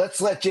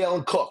let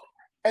Jalen cook.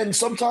 And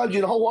sometimes,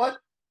 you know what,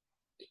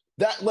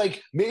 that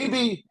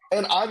maybe,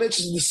 and I'm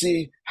interested to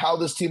see how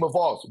this team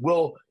evolves.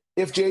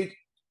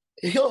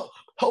 He'll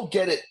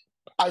get it.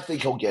 I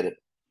think he'll get it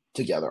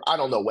together. I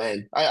don't know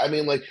when. I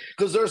mean,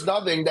 because there's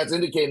nothing that's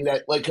indicating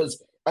that,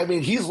 because I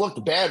mean, he's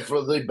looked bad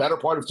for the better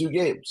part of 2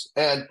 games,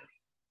 and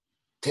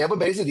Tampa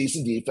Bay's a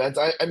decent defense.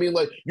 I mean,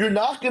 you're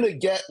not going to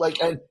get,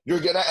 and you're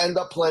going to end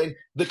up playing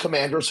the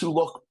Commanders, who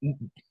look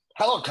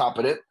hella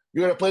competent.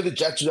 You're going to play the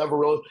Jets, who never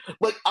really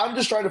 – I'm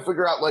just trying to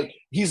figure out,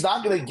 he's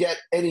not going to get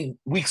any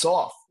weeks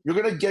off. You're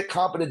going to get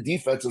competent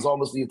defenses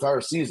almost the entire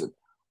season.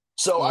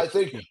 So I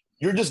think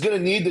you're just going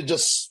to need to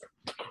just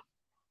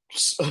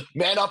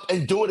man up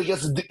and do it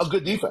against a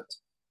good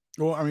defense.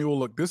 Well, I mean,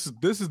 look, this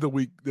is the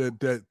week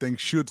that things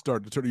should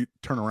start to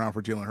turn around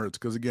for Jalen Hurts,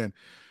 because, again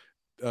 –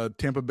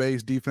 Tampa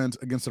Bay's defense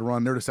against the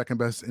run, they're the second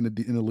best in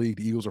the league.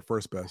 The Eagles are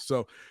first best.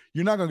 So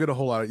you're not going to get a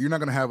whole lot. You're not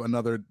going to have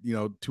another,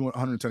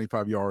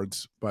 275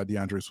 yards by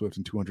DeAndre Swift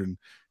and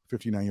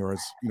 259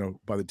 yards,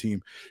 by the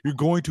team. You're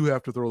going to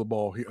have to throw the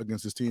ball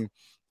against this team.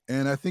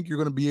 And I think you're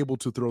going to be able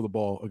to throw the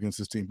ball against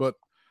this team. But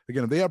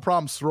again, if they have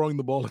problems throwing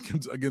the ball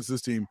against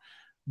this team,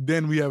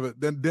 then we have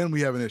then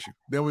we have an issue.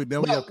 Then we have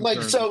I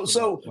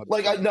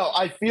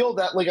feel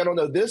that, I don't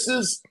know, this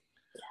is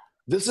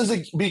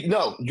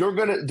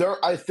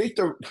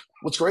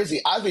what's crazy,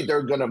 I think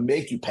they're gonna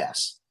make you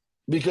pass,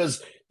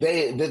 because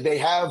they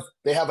have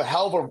a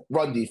hell of a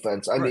run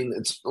defense. I mean,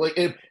 it's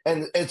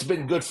and it's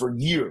been good for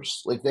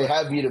years. They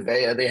have Vita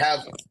Vea, they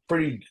have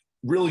really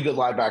good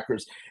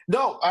linebackers.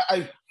 No,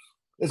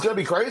 it's gonna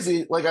be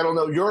crazy. I don't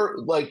know, you're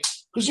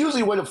because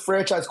usually when a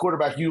franchise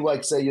quarterback, you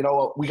say, you know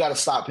what, we got to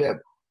stop him.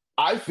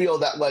 I feel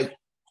that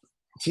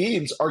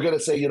teams are gonna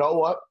say, you know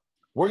what,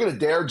 we're gonna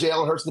dare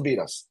Jalen Hurts to beat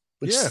us,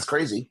 which is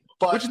crazy.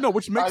 But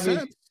which makes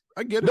sense.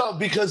 I get it. No,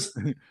 because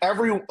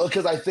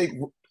I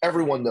think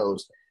everyone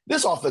knows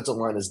this offensive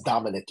line is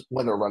dominant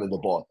when they're running the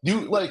ball.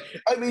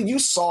 You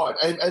saw it,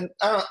 and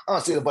I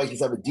don't say the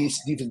Vikings have a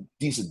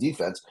decent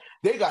defense.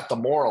 They got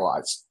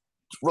demoralized.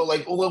 When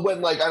I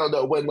don't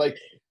know, when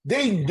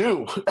they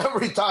knew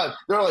every time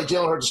they're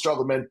Jalen Hurts is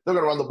struggling, man, they're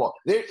gonna run the ball.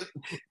 They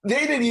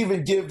didn't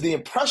even give the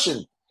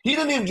impression. He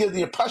didn't even give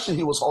the impression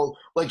he was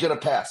gonna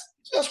pass.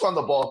 Just run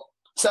the ball.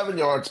 7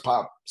 yards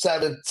pop.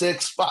 7,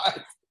 6,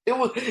 5. And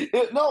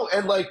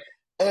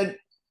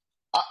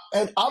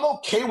I'm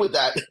okay with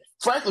that,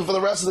 frankly, for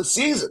the rest of the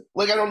season.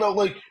 I don't know,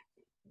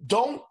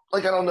 don't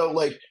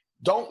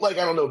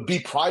be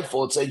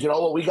prideful and say, you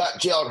know what, we got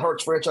Jalen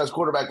Hurts, franchise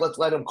quarterback, let's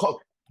let him cook.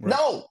 Right.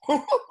 No.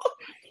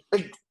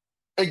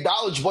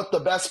 Acknowledge what the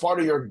best part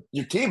of your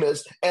team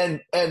is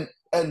and have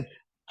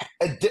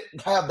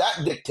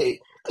that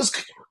dictate.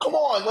 Because come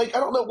on, I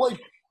don't know,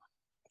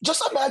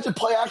 just imagine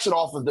play action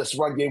off of this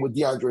run game with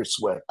DeAndre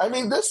Swift. I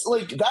mean, this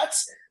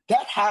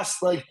that has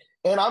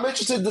and I'm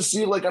interested to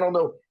see I don't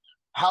know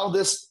how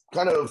this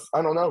kind of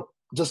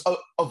just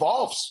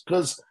evolves,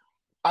 because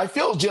I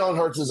feel Jalen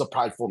Hurts is a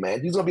prideful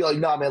man. He's gonna be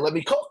nah, man, let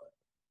me cook.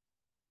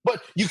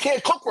 But you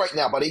can't cook right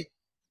now, buddy.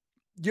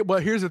 Yeah,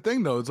 but here's the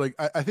thing though. It's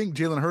I think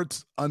Jalen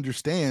Hurts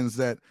understands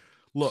that.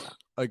 Look,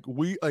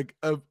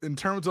 in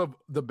terms of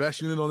the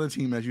best unit on the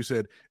team, as you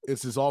said,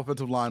 it's his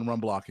offensive line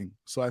run blocking.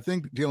 So I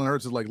think Jalen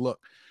Hurts is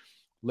look,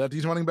 let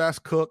these running backs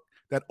cook.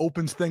 That will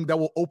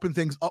open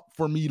things up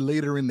for me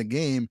later in the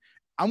game.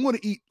 I'm going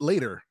to eat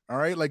later. All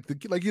right.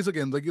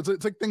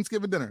 It's like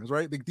Thanksgiving dinners,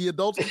 right? The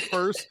adults eat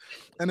first,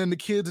 and then the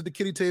kids at the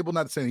kiddie table,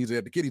 not saying he's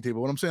at the kiddie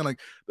table, but I'm saying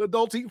the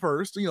adults eat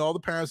first, all the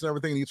parents and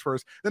everything eats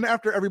first. Then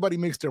after everybody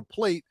makes their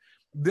plate,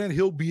 then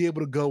he'll be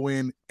able to go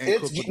in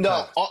and cook.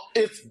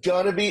 It's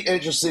going to be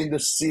interesting to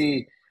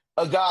see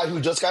a guy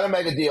who just got a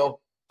mega deal,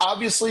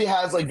 obviously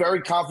has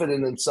very confident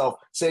in himself,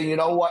 saying, you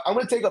know what, I'm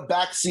going to take a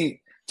back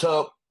seat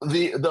to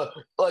the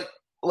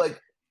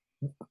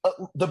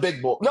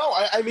big bull. No,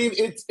 I mean,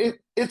 it's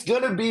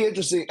going to be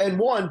interesting. And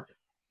when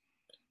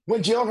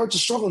Jalen Hurts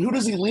is struggling, who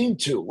does he lean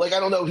to? I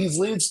don't know. He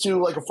leans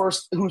to a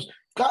first who's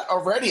got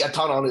already a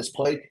ton on his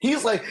plate.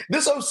 He's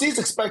this OC's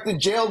expecting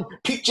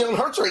peak Jalen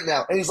Hurts right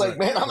now. And he's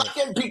man, I'm not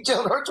getting peak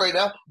Jalen Hurts right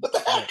now. What the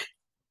heck?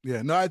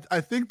 Yeah, no, I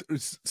think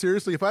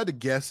seriously, if I had to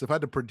guess, if I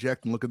had to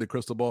project and look at the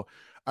crystal ball,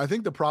 I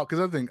think the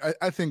problem, because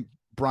I think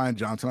Brian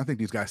Johnson, I think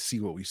these guys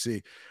see what we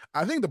see.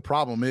 I think the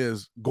problem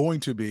is going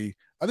to be,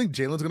 I think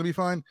Jalen's going to be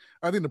fine.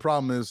 I think the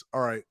problem is,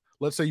 all right,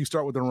 let's say you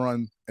start with a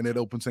run and it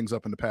opens things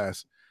up in the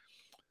pass.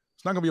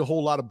 It's not going to be a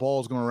whole lot of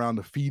balls going around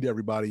to feed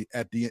everybody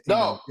at the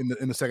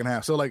in the second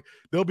half. So like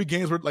there'll be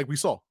games where like we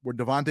saw where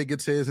Devontae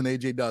gets his and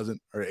AJ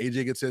doesn't, or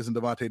AJ gets his and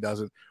Devontae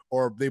doesn't,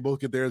 or they both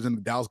get theirs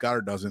and Dallas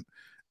Goedert doesn't.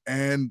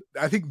 And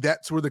I think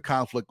that's where the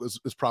conflict is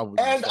probably.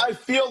 And I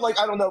feel like,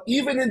 I don't know,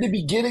 even in the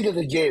beginning of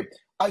the game,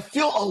 I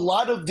feel a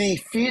lot of the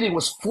feeding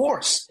was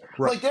forced.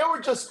 Right. Like they were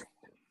just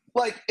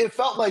like, it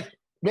felt like,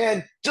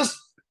 man, just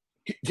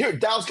here,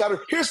 Dallas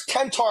Goedert, here's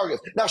 10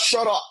 targets. Now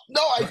shut up.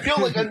 No, I feel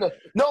like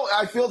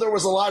I feel there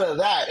was a lot of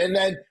that. And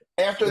then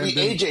after the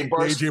AJ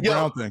burst, the AJ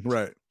Brown thing,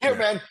 right? Here,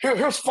 man,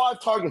 here's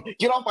 5 targets.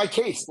 Get off my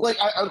case. Like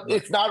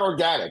it's not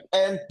organic.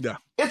 And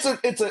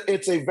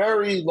it's a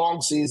very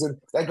long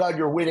season. Thank God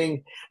you're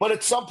winning. But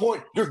at some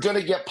point, you're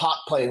gonna get pot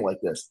playing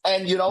like this.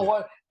 And you know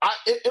what?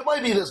 It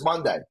might be this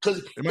Monday,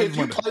 because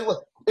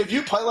if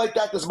you play like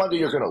that this Monday,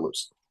 you're gonna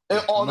lose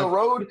on the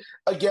road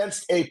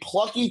against a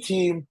plucky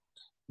team.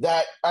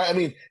 That, I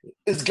mean,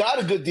 it's got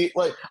a good deal.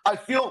 Like, I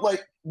feel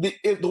like the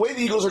way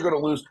the Eagles are going to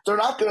lose, they're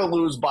not going to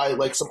lose by,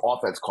 like, some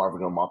offense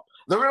carving them up.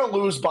 They're going to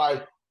lose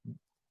by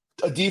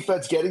a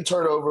defense getting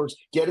turnovers,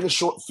 getting a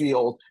short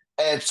field,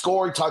 and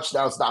scoring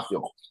touchdowns, not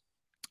field goals.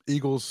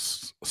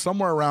 Eagles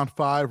somewhere around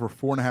 5 or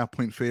 4.5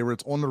 point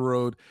favorites on the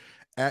road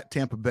at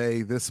Tampa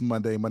Bay this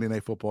Monday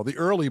Night Football. The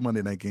early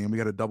Monday night game. We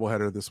got a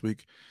doubleheader this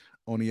week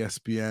on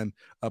ESPN.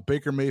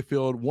 Baker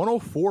Mayfield,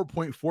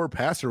 104.4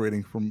 passer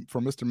rating from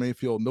Mr.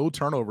 Mayfield. No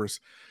turnovers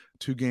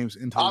 2 games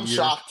into the year. I'm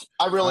shocked.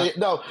 I really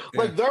no.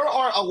 Like there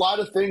are a lot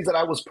of things that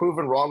I was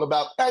proven wrong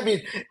about. I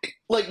mean,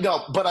 like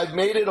no, but I've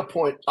made it a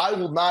point. I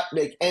will not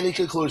make any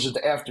conclusions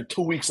after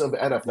 2 weeks of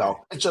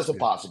NFL. It's just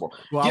impossible.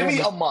 Well, give me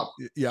a month.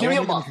 Yeah, give me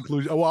a month.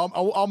 Well,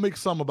 I'll make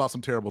some about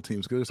some terrible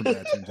teams because there's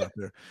some bad teams out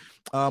there.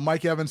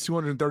 Mike Evans,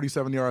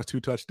 237 yards,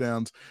 2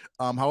 touchdowns.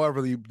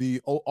 However,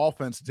 the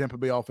offense, the Tampa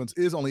Bay offense,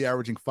 is only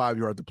averaging 5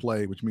 yards to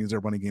play, which means their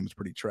running game is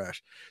pretty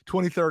trash.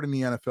 23rd in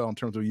the NFL in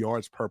terms of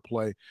yards per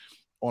play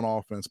on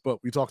offense. But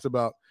we talked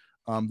about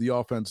the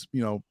offense,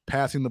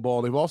 passing the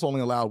ball. They've also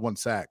only allowed 1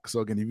 sack. So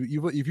again,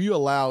 if you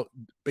allow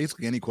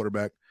basically any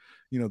quarterback,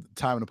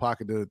 time in the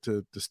pocket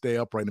to stay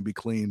upright and be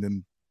clean,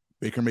 then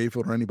Baker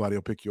Mayfield or anybody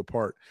will pick you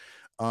apart.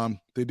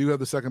 They do have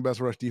the second best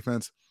rush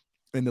defense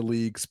in the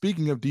league.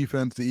 Speaking of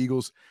defense, the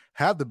Eagles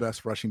have the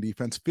best rushing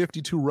defense,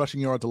 52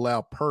 rushing yards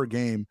allowed per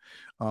game.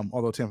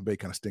 Although Tampa Bay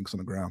kind of stinks on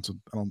the ground, so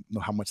I don't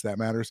know how much that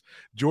matters.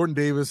 Jordan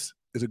Davis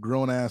is a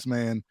grown-ass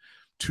man.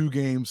 2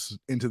 games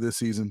into this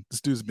season, this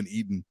dude's been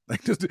eating. I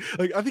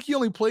think he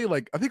only played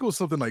I think it was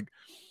something like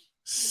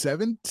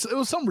 7. It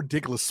was some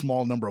ridiculous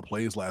small number of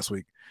plays last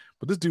week,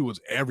 but this dude was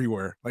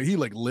everywhere. Like he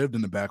lived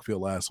in the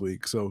backfield last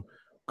week. So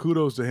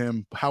kudos to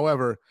him.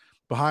 However,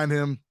 behind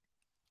him,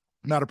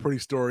 not a pretty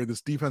story.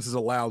 This defense has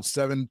allowed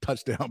 7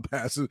 touchdown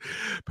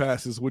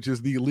passes, which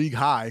is the league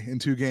high in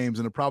 2 games,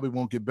 and it probably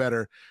won't get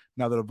better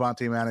now that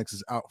Avonte Maddox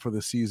is out for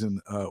the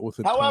season.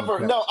 However,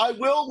 no, I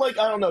will I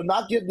don't know,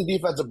 not give the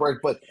defense a break,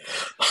 but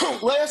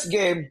last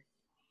game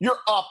you're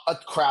up a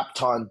crap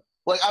ton.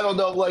 I don't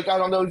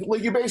know.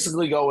 You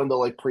basically go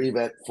into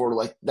prevent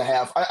for the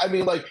half. I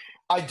mean,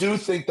 I do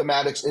think the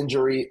Maddox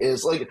injury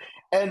is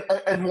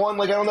and one,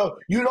 I don't know.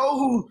 You know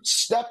who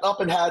stepped up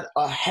and had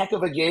a heck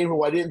of a game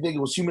who I didn't think it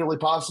was humanly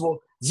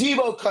possible?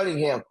 Zebo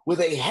Cunningham with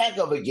a heck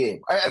of a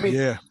game. I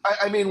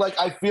mean,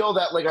 I feel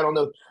that, I don't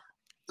know.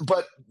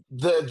 But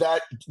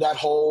that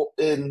hole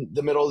in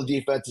the middle of the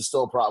defense is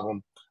still a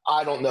problem.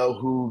 I don't know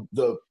who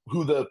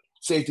the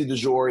safety du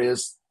jour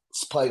is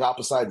playing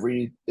opposite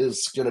Reed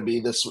is going to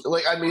be this.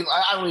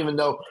 I don't even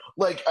know.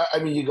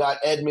 You got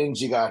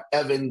Edmonds, you got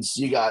Evans,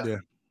 you got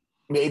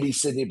maybe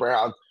Sidney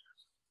Brown.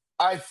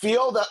 I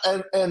feel that,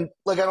 and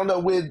I don't know,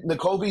 with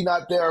Nakobe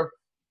not there,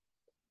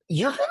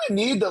 you're going to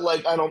need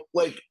to,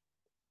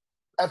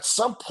 at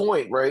some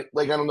point, right?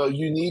 I don't know,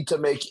 you need to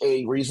make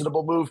a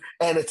reasonable move,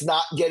 and it's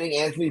not getting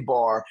Anthony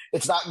Barr.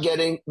 It's not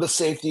getting the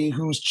safety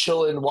who's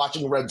chilling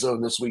watching Red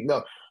Zone this week.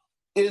 No.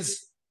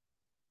 If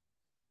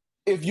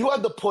you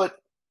had to put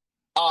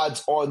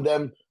odds on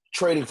them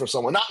trading for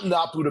someone, not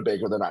Budda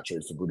Baker, they're not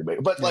trading for Budda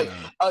Baker, but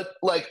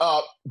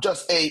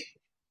just a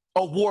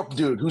warp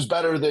dude who's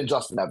better than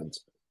Justin Evans.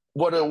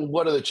 What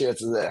are the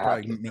chances of that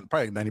happening?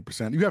 Probably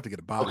 90%. You have to get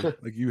a body.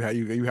 Okay. You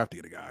have to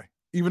get a guy.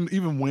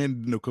 Even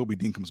when Nakobe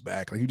Dean comes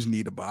back, you just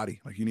need a body.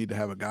 You need to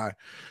have a guy.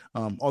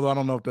 Although I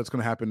don't know if that's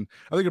going to happen.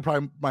 I think it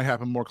probably might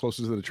happen more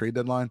closer to the trade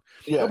deadline.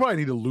 Yeah. They'll probably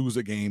need to lose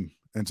a game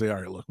and say,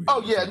 all right, look.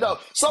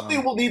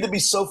 Something will need to be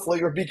so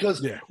flagrant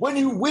because when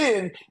you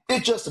win,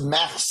 it just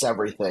masks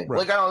everything.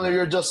 Right. I don't know,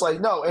 you're just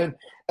no.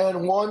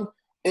 And one,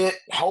 it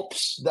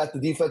helps that the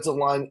defensive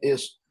line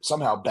is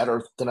somehow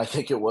better than I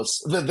think it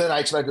was, than I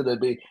expected it to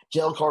be.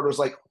 Jalen Carter's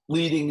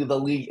leading the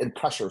league in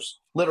pressures,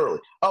 literally.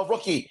 A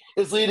rookie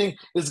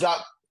has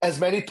got as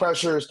many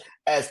pressures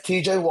as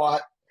TJ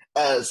Watt,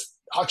 as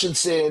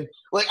Hutchinson.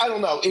 I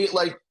don't know.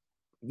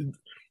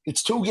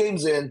 It's 2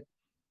 games in,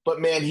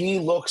 but man, he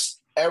looks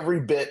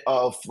every bit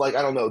of I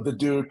don't know, the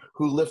dude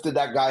who lifted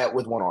that guy up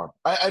with one arm.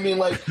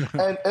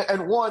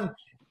 And one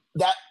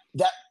that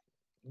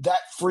that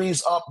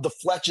frees up the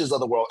Fletches of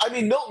the world. I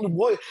mean, Milton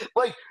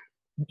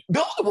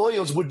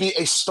Williams would be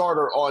a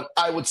starter on,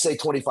 I would say,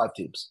 25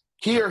 teams.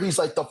 Here, he's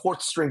like the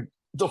fourth string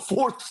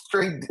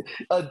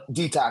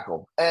D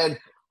tackle. And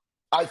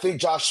I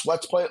think Josh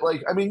Sweat's playing.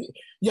 Like, I mean,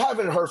 you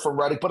haven't heard from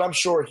Reddick, but I'm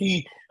sure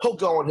he'll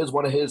go on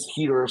one of his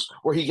heaters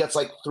where he gets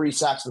like 3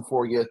 sacks in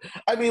 4 years.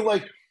 I mean,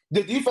 like,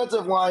 the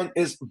defensive line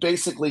is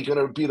basically going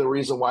to be the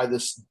reason why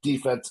this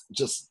defense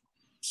just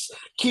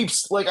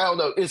keeps, like, I don't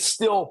know, it's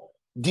still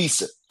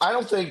decent. I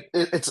don't think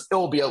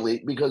it'll be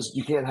elite because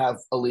you can't have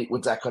elite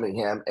with Zach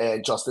Cunningham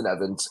and Justin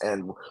Evans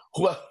and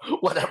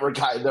whatever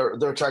guy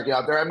they're checking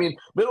out there. I mean,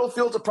 middle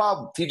field's a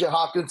problem. TJ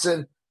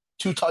Hawkinson,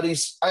 2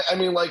 tutties. I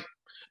mean, like,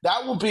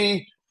 that will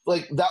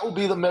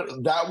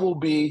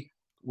be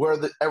where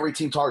every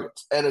team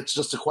targets. And it's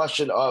just a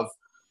question of,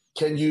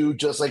 can you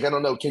just, like, I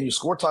don't know, can you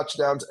score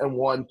touchdowns? And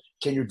one,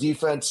 can your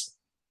defense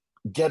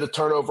get a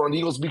turnover on the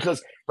Eagles?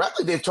 Because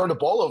frankly, they've turned the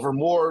ball over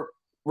more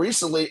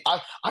recently.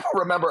 I don't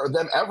remember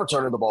them ever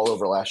turning the ball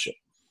over last year.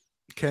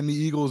 Can the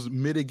Eagles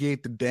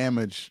mitigate the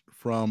damage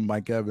from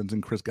Mike Evans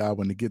and Chris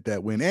Godwin to get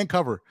that win and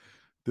cover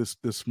this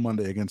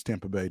Monday against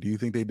Tampa Bay? Do you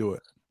think they do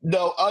it?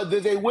 No,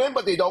 they win,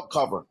 but they don't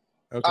cover.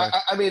 Okay.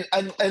 I mean,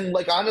 and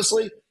like,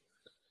 honestly,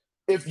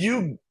 I'm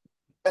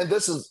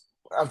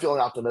feeling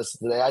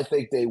optimistic today. I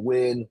think they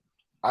win.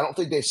 I don't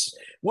think they.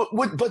 But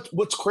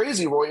what's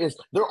crazy, Roy, is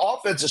their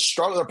offense is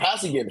struggling. Their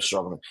passing game is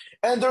struggling,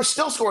 and they're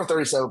still scoring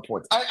 37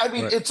 points. I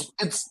mean, right.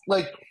 It's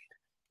like,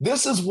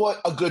 this is what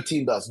a good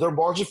team does. Their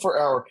margin for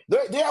error.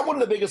 They have one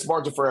of the biggest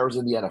margin for errors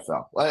in the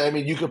NFL. I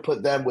mean, you could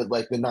put them with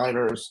like the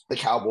Niners, the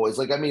Cowboys.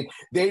 Like, I mean,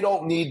 they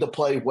don't need to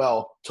play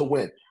well to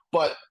win,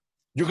 but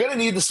you're going to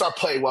need to start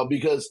playing well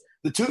because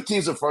the 2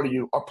 teams in front of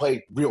you are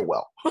playing real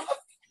well.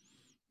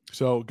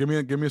 So give me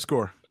a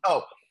score.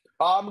 Oh,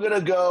 I'm going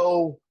to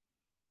go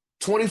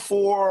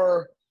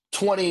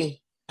 24-20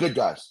 good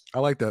guys. I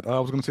like that. I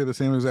was going to say the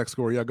same exact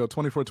score. Yeah, go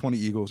 24-20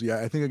 Eagles.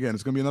 Yeah, I think, again,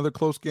 it's going to be another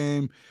close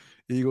game.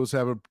 Eagles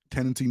have a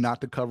tendency not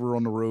to cover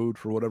on the road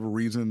for whatever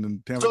reason.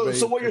 And Tampa Bay,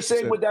 so what you're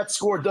saying with that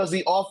score, does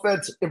the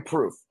offense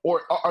improve?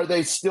 Or are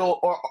they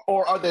still –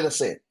 or are they the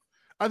same?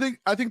 I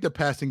think the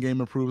passing game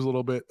improves a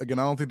little bit. Again,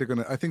 I don't think they're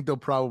going to – I think they'll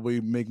probably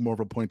make more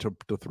of a point to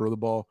throw the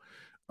ball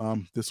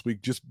this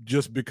week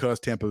just because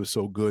Tampa is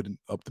so good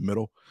up the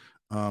middle.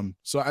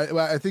 So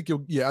I think you'll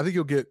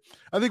get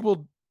 – I don't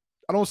want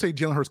to say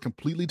Jalen Hurts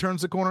completely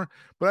turns the corner,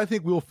 but I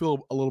think we'll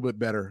feel a little bit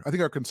better. I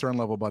think our concern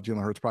level about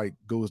Jalen Hurts probably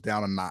goes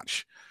down a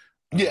notch.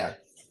 Yeah.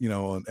 You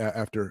know,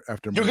 after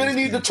you're going to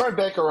need to turn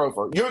Baker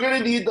over. You're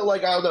going to need to,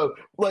 like, I don't know,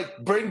 like,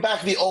 bring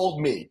back the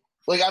old me.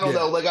 Like, I don't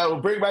know, like, I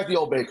will bring back the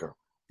old Baker.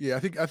 Yeah, I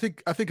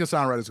think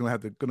Hassan Reddick is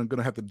going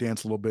to have to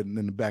dance a little bit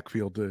in the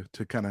backfield to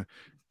kind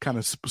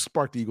of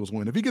spark the Eagles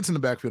win. If he gets in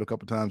the backfield a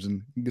couple times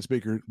and gets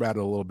Baker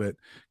rattled a little bit,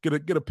 get a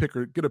pick,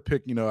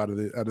 you know, out of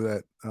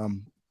that.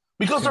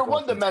 Because they're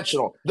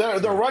one-dimensional.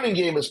 Their running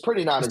game is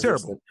pretty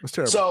non-existent. It's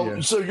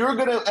terrible. So you're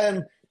gonna,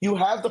 and you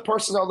have the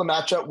personnel to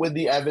match up with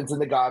the Evans and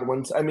the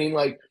Godwins. I mean,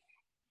 like,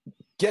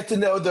 get to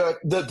know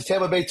the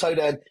Tampa Bay tight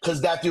end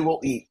because that dude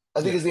will eat. I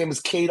think his name is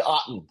Cade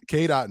Otton.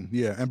 Cade Otton,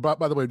 yeah. And by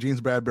the way,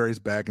 James Bradbury's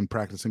back and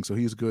practicing, so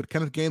he's good.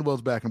 Kenneth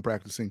Gainwell's back and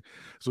practicing,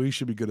 so he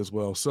should be good as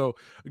well. So,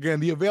 again,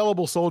 the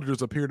available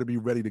soldiers appear to be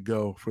ready to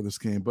go for this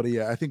game. But,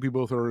 yeah, I think we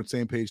both are on the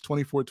same page.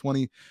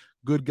 24-20,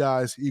 good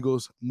guys.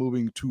 Eagles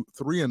moving to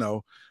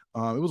 3-0.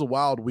 It was a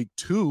wild week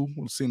 2.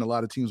 We've seen a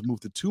lot of teams move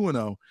to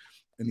 2-0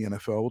 in the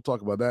NFL. We'll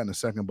talk about that in a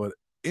second. But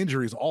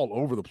injuries all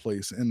over the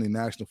place in the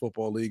National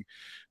Football League.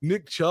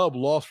 Nick Chubb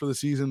lost for the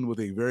season with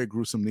a very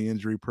gruesome knee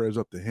injury. Prayers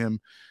up to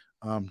him.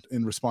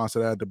 In response to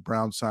that, the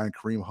Browns signed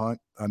Kareem Hunt.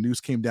 News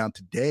came down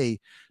today.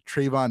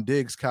 Trayvon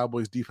Diggs,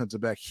 Cowboys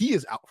defensive back, he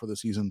is out for the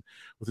season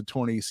with a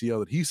torn ACL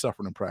that he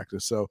suffered in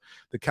practice. So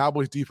the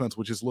Cowboys defense,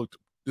 which has looked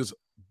just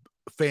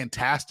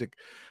fantastic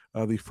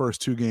the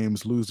first 2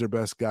 games, lose their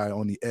best guy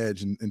on the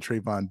edge in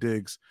Trayvon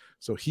Diggs.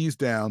 So he's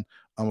down.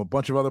 A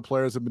bunch of other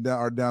players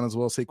are down as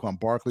well. Saquon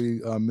Barkley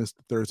missed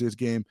Thursday's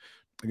game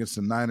against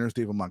the Niners.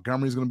 David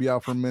Montgomery's going to be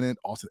out for a minute.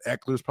 Austin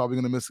Eckler's probably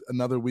going to miss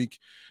another week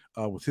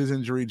with his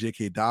injury.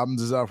 J.K.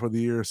 Dobbins is out for the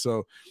year.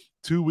 So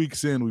 2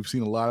 weeks in, we've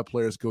seen a lot of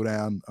players go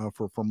down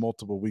for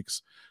multiple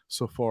weeks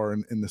so far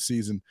in the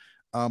season.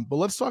 But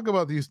let's talk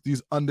about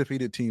these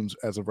undefeated teams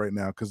as of right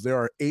now, because there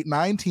are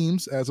 9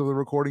 teams as of the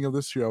recording of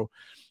this show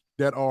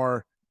that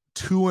are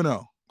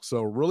 2-0.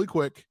 So really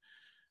quick,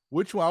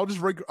 which one? I'll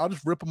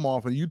just rip them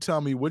off, and you tell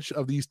me which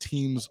of these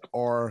teams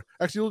are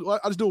actually.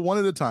 I'll just do it one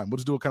at a time. We'll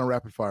just do it kind of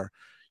rapid fire.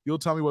 You'll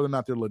tell me whether or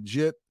not they're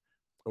legit,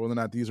 or whether or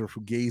not these are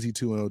fugazi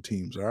 2-0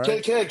 teams. All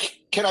right.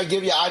 Can I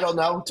give you? I don't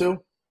know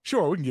too.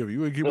 Sure, we can give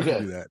you. We can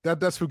do that.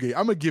 That's fugazi.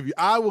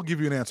 I will give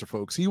you an answer,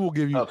 folks. He will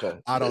give you. Okay.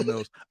 I don't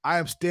know. I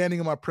am standing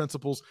on my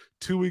principles.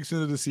 2 weeks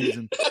into the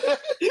season.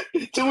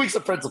 2 weeks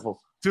of principles.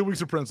 2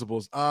 weeks of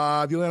principles.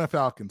 The Atlanta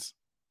Falcons.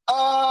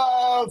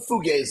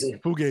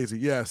 Fugazi,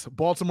 yes.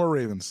 Baltimore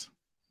Ravens.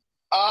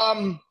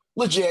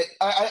 Legit.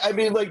 I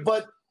mean, like,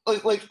 but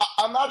like,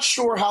 I'm not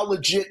sure how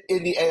legit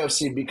in the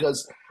AFC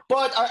because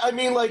But I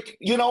mean, like,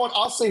 you know what?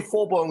 I'll say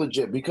full-blown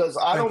legit because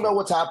I don't know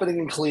what's happening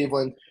in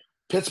Cleveland.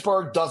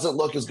 Pittsburgh doesn't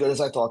look as good as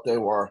I thought they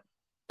were.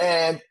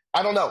 And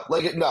I don't know.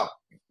 Like, no,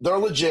 they're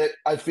legit.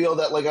 I feel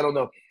that, like, I don't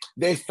know.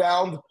 They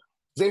found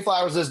Zay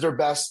Flowers is their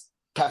best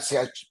pass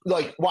catch,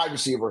 like, wide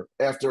receiver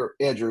after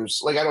Andrews.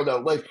 Like, I don't know.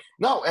 Like,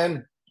 no,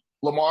 and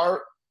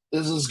Lamar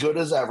is as good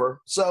as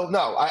ever. So,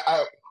 no,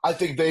 I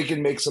think they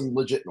can make some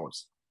legit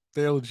noise.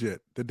 They're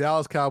legit. The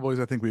Dallas Cowboys,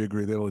 I think we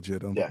agree. They're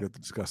legit. I don't think we have to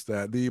discuss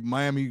that. The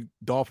Miami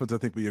Dolphins, I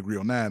think we agree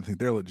on that. I think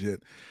they're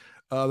legit.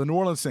 The New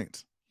Orleans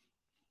Saints.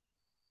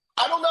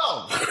 I don't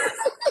know.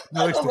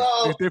 No, I don't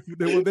know.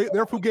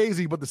 They're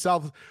Fugazi, but the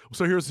South.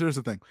 So here's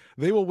the thing.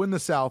 They will win the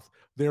South.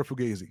 They're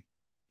Fugazi.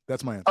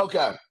 That's my answer.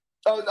 Okay.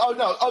 Oh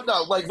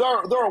no. Like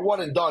they're a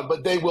one and done,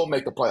 but they will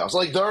make the playoffs.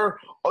 Like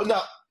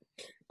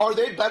are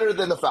they better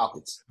than the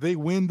Falcons? They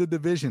win the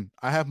division.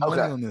 I have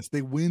money on this.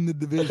 They win the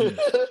division.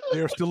 They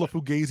are still a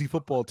Fugazi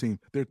football team.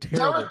 They're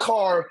terrible. Derek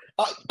Carr.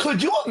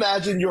 Could you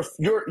imagine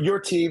your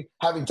team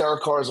having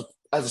Derek Carr as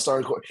a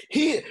starting quarterback?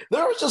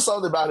 There was just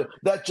something about it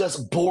that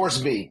just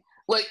bores me.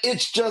 Like,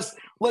 it's just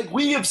like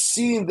we have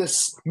seen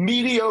this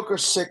mediocre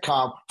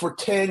sitcom for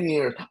 10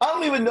 years. I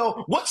don't even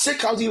know what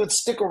sitcoms even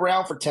stick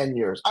around for 10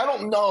 years. I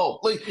don't know.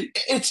 Like,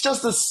 it's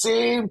just the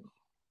same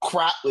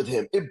crap with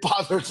him. It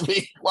bothers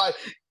me. Like,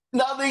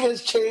 nothing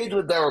has changed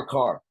with Derek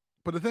Carr.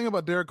 But the thing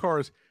about Derek Carr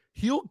is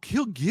he'll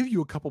give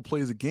you a couple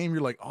plays a game.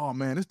 You're like, oh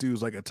man, this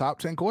dude's like a top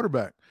 10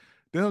 quarterback.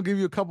 Then he'll give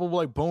you a couple of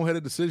like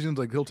boneheaded decisions,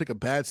 like he'll take a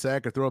bad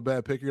sack or throw a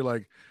bad pick. You're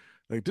like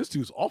this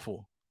dude's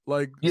awful.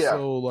 Like,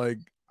 so like,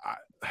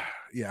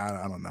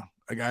 I don't know.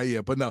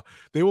 But no,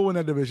 they will win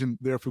that division.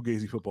 They're a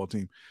Fugazi football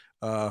team.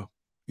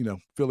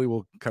 Philly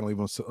will kind of leave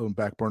on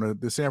back burner.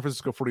 The San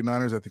Francisco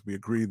 49ers, I think we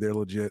agree they're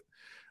legit.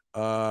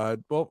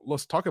 Well,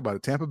 let's talk about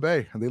it. Tampa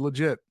Bay, are they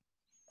legit?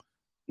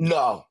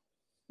 No.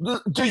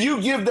 Do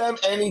you give them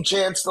any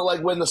chance to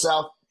like win the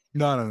South?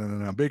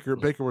 No. Baker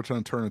will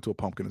trying to turn into a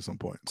pumpkin at some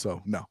point.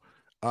 So no.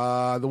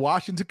 The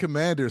Washington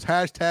Commanders,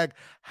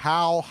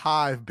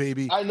 #HowHive,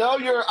 baby. I know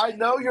you're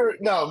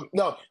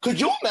no.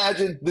 Could you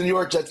imagine the New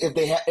York Jets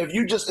if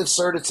you just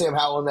inserted Sam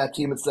Howell in that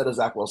team instead of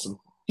Zach Wilson?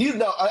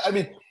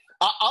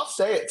 I'll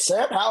say it.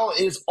 Sam Howell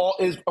is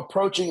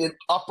approaching an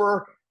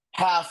upper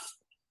half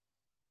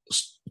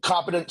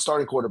competent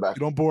starting quarterback.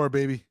 You don't bore,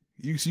 baby.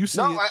 You see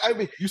no,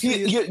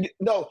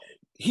 it.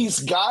 He's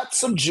got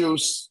some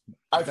juice.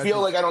 I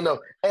feel like, I don't know.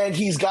 And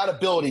he's got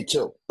ability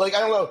too. Like, I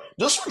don't know.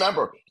 Just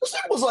remember,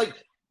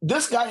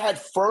 this guy had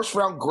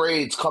first-round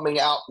grades coming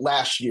out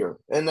last year,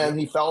 and then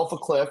he fell off a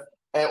cliff,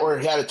 or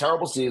he had a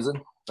terrible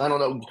season. I don't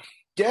know.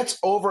 Gets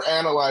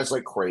overanalyzed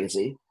like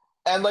crazy.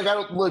 And,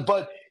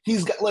 but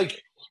he's got,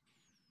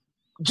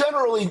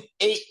 generally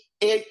 8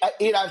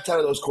 out of 10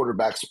 of those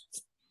quarterbacks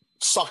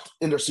sucked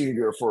in their senior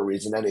year for a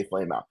reason, and they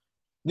flame out.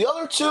 The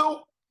other two,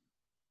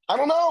 I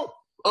don't know.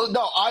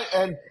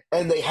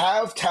 And they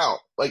have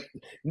talent. Like,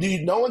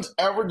 no one's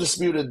ever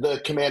disputed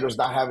the Commanders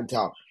not having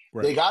talent.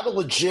 Right. They got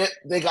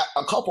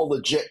a couple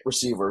legit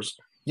receivers.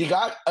 You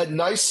got a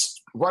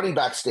nice running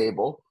back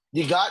stable.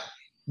 You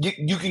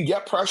can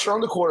get pressure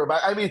on the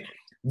quarterback. I mean,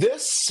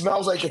 this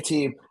smells like a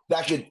team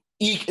that could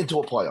eke into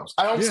a playoffs.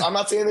 I'm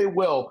not saying they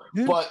will,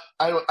 but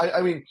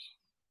I mean,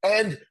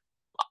 and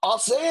I'll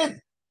say it.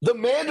 The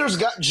Manders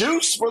got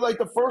juice for like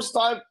the first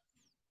time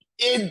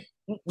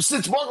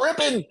since Mark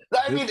Rippon.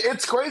 I mean,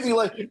 it's crazy.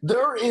 Like,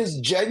 there is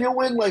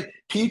genuine, like,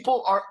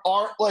 people are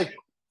like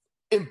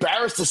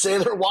embarrassed to say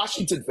they're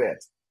Washington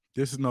fans.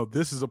 This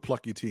is a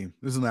plucky team.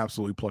 This is an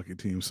absolutely plucky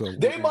team. So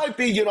they might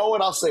be, you know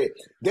what, I'll say it.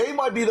 They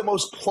might be the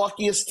most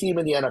pluckiest team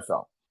in the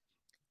NFL.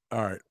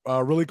 All right.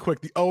 Really quick,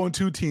 the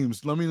 0-2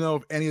 teams. Let me know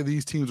if any of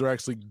these teams are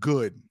actually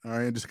good. All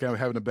right. And just kind of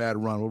having a bad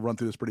run. We'll run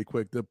through this pretty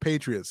quick. The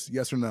Patriots,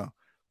 yes or no?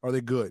 Are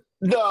they good?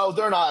 No,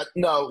 they're not.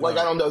 No, like,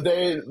 I don't know.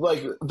 They've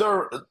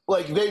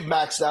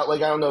maxed out.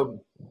 Like, I don't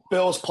know.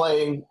 Bill's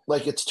playing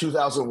like it's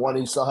 2001.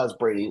 He still has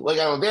Brady. Like,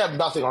 I don't know. They have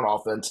nothing on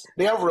offense.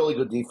 They have a really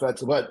good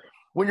defense, but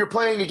when you're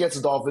playing against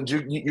the Dolphins,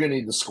 you're going to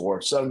need to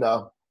score. So,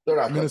 no, they're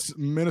not good.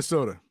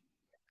 Minnesota.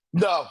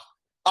 No.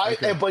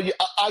 But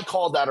I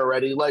called that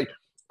already. Like,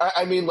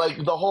 I mean,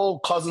 like, the whole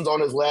Cousins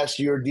on his last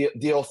year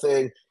deal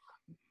thing,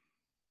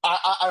 I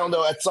don't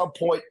know. At some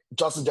point,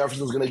 Justin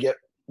Jefferson's going to get,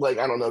 like,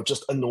 I don't know,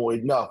 just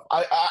annoyed. No,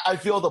 I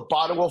feel the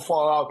bottom will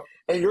fall out,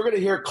 and you're going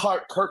to hear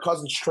Kirk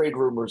Cousins trade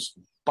rumors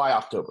by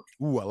October.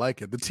 Ooh, I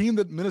like it. The team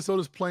that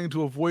Minnesota's playing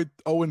to avoid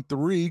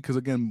 0-3, because,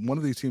 again, one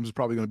of these teams is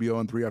probably going to be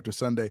 0-3 after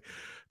Sunday,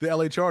 the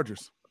LA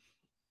Chargers.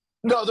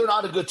 No, they're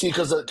not a good team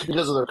because of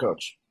their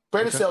coach.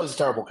 Brandon Staley's a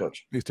terrible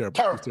coach. He's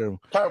terrible.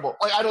 Terrible.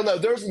 Like, I don't know.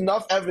 There's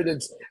enough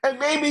evidence, and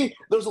maybe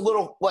there's a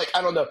little, like,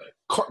 I don't know,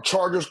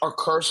 Chargers are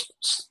cursed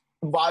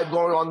vibe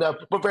going on there,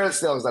 but Brandon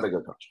Staley's not a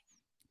good coach.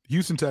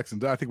 Houston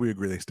Texans, I think we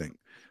agree they stink.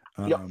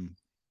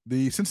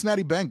 The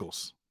Cincinnati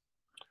Bengals.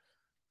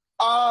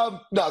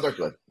 No, they're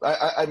good.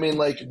 I mean,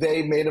 like,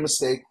 they made a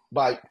mistake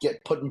by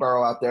putting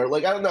Burrow out there.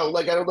 Like, I don't know.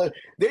 Like, I don't know.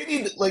 They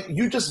need, like,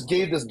 you just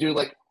gave this dude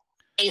like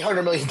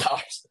 $800 million.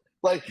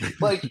 Like,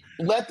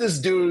 let this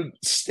dude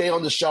stay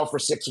on the shelf for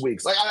 6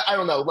 weeks. Like, I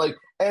don't know. Like,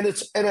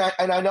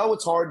 and I know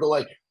it's hard to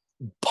like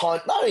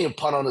punt, not even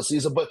punt on the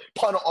season, but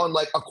punt on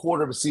like a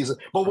quarter of a season.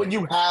 But when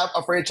you have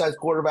a franchise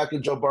quarterback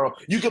in Joe Burrow,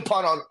 you can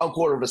punt on a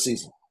quarter of a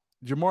season.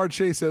 Jamar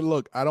Chase said,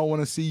 "Look, I don't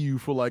want to see you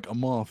for like a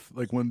month,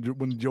 like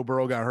when Joe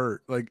Burrow got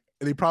hurt. Like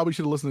they probably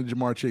should have listened to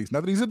Jamar Chase.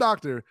 Not that he's a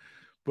doctor,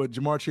 but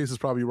Jamar Chase is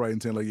probably right in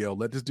saying like, yo,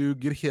 let this dude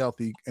get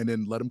healthy and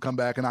then let him come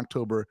back in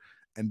October,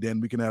 and then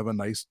we can have a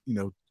nice,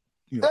 and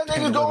they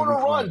can go on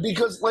a run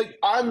because like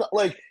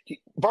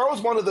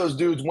Burrow's one of those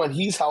dudes when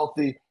he's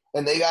healthy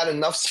and they got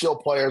enough skill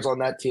players on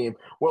that team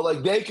where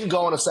like they can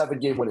go on a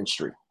 7-game winning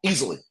streak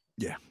easily."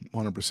 Yeah,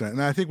 100%.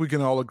 And I think we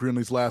can all agree on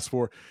these last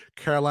 4: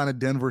 Carolina,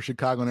 Denver,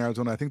 Chicago, and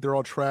Arizona. I think they're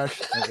all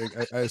trash.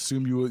 I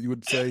assume you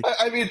would say.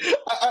 I mean,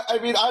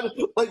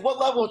 like what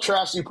level of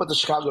trash do you put the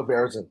Chicago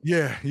Bears in?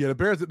 Yeah. The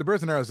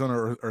Bears in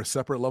Arizona are a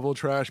separate level of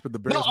trash, but the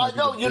Bears. No, I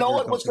know. You know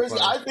what's crazy?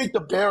 I think the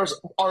Bears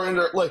are in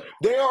there. Like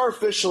they are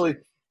officially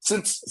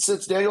since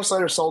Deion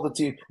Sanders sold the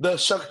team.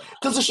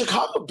 Because the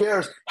Chicago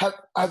Bears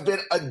have been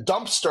a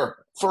dumpster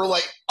for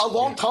like a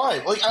long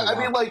time. Like I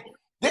mean, like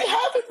they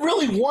haven't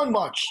really won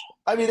much.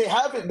 I mean, they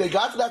haven't. They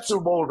got to that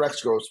Super Bowl with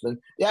Rex Grossman.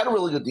 They had a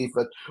really good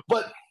defense.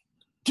 But,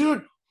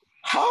 dude,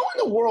 how in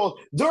the world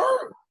their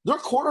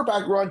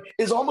quarterback run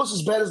is almost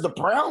as bad as the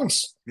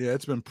Browns? Yeah,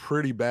 it's been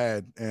pretty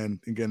bad. And,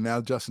 again, now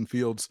Justin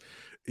Fields,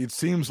 it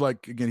seems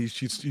like, again,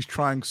 he's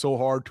trying so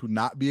hard to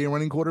not be a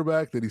running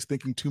quarterback that he's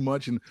thinking too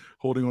much and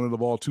holding onto the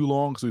ball too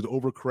long. So he's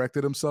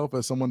overcorrected himself,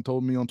 as someone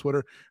told me on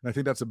Twitter. And I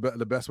think that's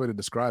the best way to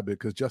describe it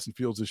because Justin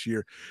Fields this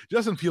year,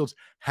 Justin Fields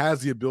has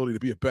the ability to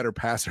be a better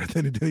passer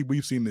than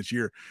we've seen this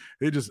year.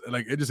 It just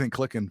ain't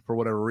clicking for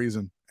whatever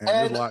reason. And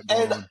there's a lot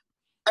going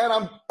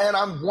on. And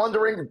I'm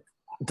wondering,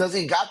 does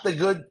he got the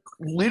good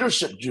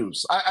leadership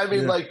juice? I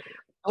mean, like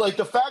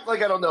the fact,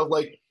 like, I don't know,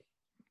 like,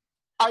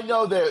 I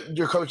know that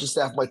your coaching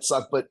staff might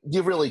suck, but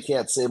you really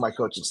can't say my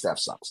coaching staff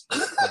sucks.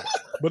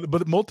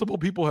 But multiple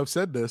people have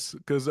said this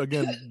because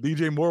again,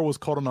 DJ Moore was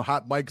caught on a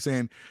hot mic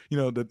saying,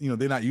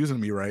 they're not using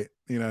me right.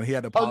 He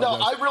had to apologize. Oh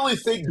no, I really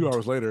think 2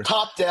 hours later,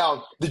 top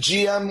down, the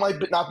GM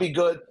might not be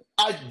good.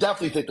 I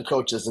definitely think the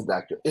coach isn't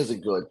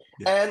good.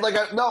 Yeah. And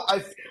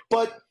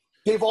but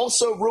they've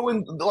also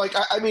ruined. Like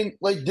I mean,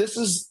 like this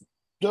is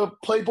the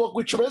playbook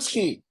with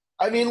Trubisky.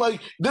 I mean, like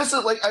this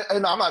is like,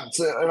 and I'm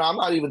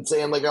not even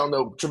saying like I don't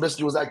know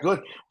Trubisky was that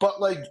good, but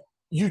like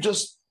you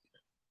just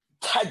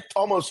had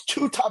almost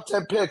 2 top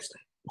 10 picks,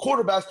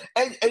 quarterbacks,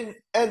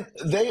 and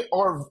they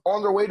are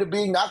on their way to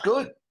being not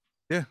good.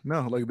 Yeah,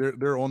 no, like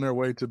they're on their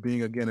way to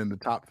being again in the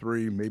top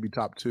 3, maybe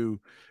top 2,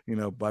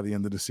 by the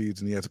end of the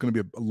season. Yeah, it's going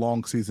to be a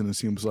long season. It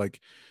seems like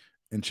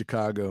in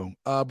Chicago.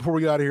 Before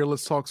we get out of here,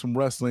 let's talk some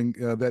wrestling.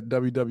 That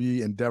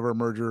WWE Endeavor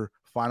merger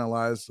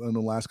finalized in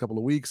the last couple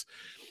of weeks.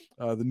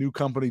 The new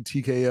company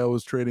TKO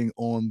is trading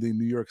on the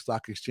New York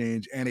Stock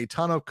Exchange, and a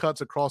ton of cuts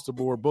across the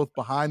board, both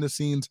behind the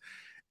scenes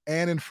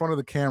and in front of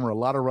the camera. A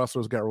lot of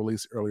wrestlers got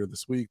released earlier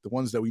this week. The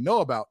ones that we know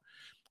about: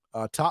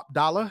 Top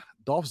Dollar,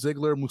 Dolph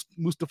Ziggler,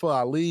 Mustafa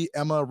Ali,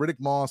 Emma, Riddick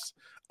Moss,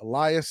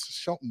 Elias,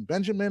 Shelton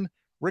Benjamin,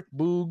 Rick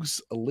Boogs,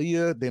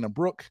 Aaliyah, Dana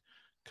Brooke,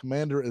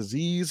 Commander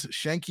Aziz,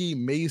 Shanky,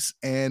 Mace,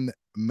 and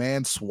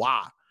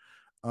Mansoor.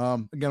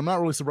 Again, I'm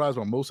not really surprised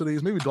by most of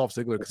these. Maybe Dolph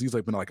Ziggler because he's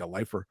been like a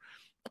lifer.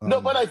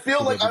 No, but I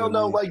feel like, I don't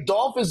know, like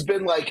Dolph has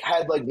been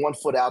had 1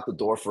 foot out the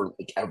door for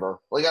ever.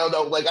 Like, I don't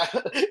know, like I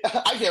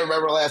can't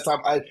remember the last time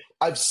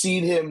I've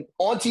seen him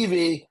on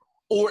TV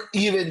or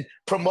even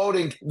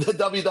promoting the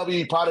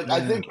WWE product.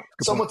 I think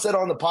someone said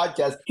on the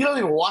podcast, he doesn't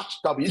even watch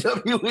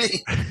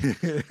WWE.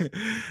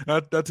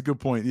 That's a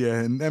good point. Yeah.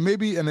 And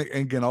maybe, and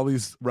again, all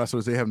these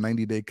wrestlers, they have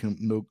 90-day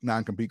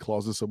non-compete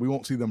clauses, so we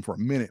won't see them for a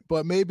minute.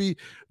 But maybe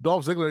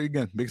Dolph Ziggler,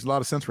 again, makes a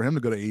lot of sense for him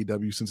to go to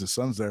AEW since his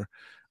son's there.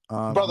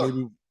 Brother.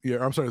 Maybe,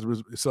 yeah, I'm sorry.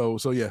 So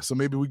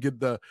maybe we get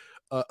the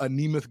a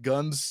Nemeth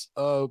Guns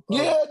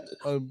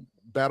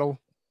battle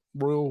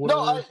royal.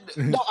 Whatever.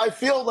 No, I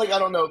feel like, I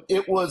don't know.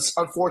 It was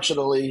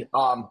unfortunately,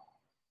 I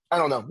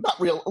don't know, not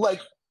real.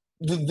 Like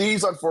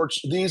these are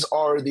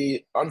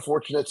the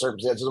unfortunate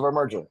circumstances of our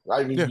merger.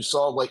 I mean, you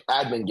saw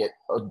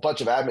a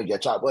bunch of admin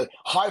get shot, like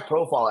high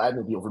profile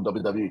admin people from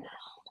WWE.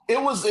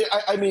 It was,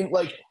 I mean,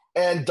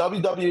 and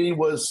WWE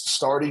was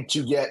starting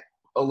to get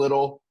a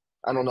little,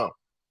 I don't know,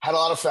 had a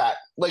lot of fat.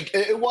 Like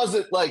it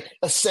wasn't like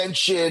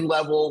Ascension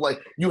level. Like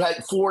you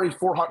had 40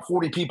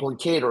 people in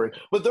catering,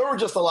 but there were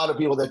just a lot of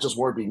people that just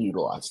weren't being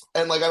utilized.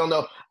 And I don't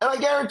know. And I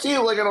guarantee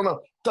you, I don't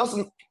know,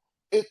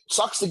 it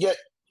sucks to get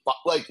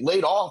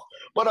laid off,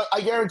 but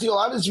I guarantee a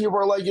lot of these people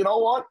are like, you know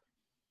what?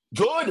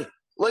 Good.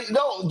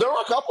 No, there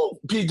were a couple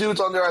P dudes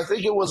on there. I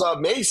think it was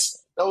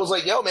Mace that was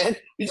like, yo, man,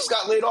 you just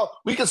got laid off.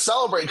 We can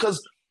celebrate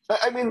because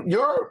I mean,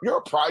 you're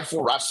a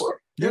prideful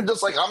wrestler. You're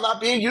just like, I'm not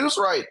being used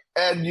right.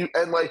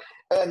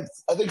 And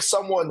I think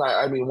someone,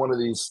 I mean, one of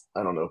these,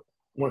 I don't know.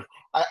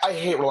 I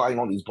hate relying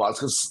on these blogs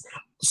because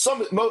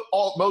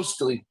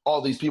mostly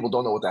all these people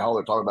don't know what the hell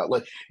they're talking about.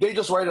 Like they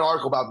just write an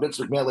article about Vince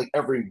McMahon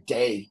every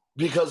day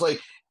because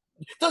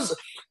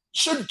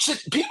should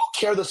people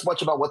care this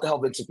much about what the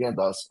hell Vince McMahon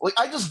does?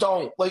 I just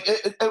don't.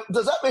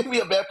 Does that make me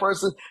a bad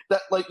person?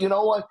 That you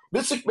know what,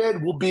 Vince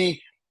McMahon will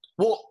be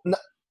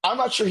I'm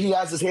not sure he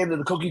has his hand in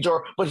the cookie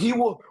jar, but he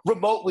will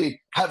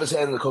remotely have his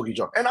hand in the cookie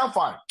jar, and I'm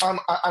fine.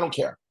 I don't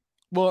care.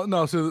 Well,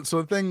 no, so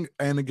the thing,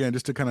 and again,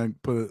 just to kind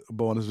of put a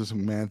bow on this Vince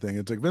McMahon thing,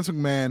 it's like Vince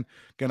McMahon,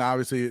 again,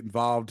 obviously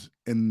involved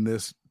in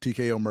this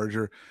TKO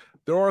merger.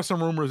 There are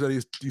some rumors that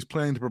he's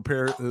planning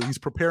to he's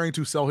preparing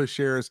to sell his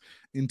shares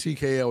in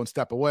TKO and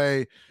step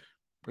away.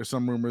 There's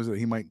some rumors that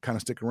he might kind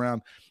of stick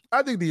around.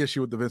 I think the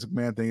issue with the Vince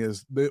McMahon thing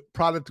is the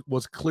product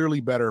was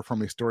clearly better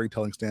from a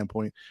storytelling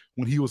standpoint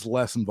when he was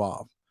less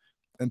involved.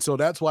 And so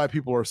that's why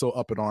people are so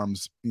up in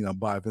arms,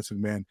 by Vince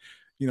McMahon,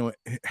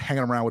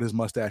 hanging around with his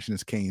mustache and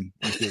his cane.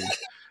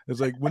 It's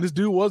like when this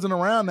dude wasn't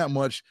around that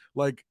much,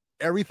 like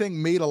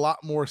everything made a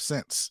lot more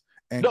sense.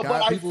 And no,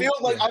 but I feel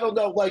like, I don't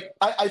know, like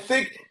I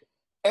think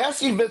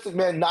asking Vince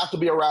McMahon not to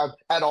be around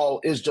at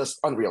all is just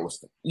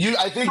unrealistic.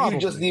 I think Hunter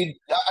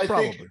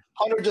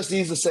just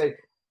needs to say,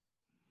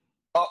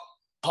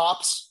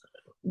 Pops,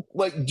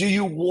 like, do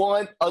you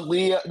want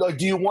Aaliyah, like,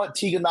 do you want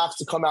Tegan Knox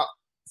to come out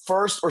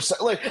first or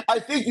second? Like, I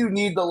think you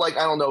need to, like,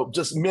 I don't know,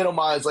 just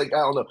minimize, like, I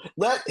don't know,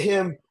 let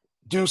him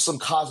do some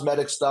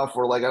cosmetic stuff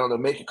or, like, I don't know,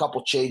 make a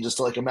couple changes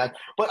to, like, a match.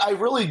 But I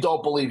really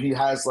don't believe he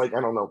has, like, I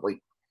don't know, like,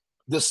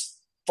 this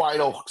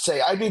final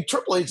say. I mean,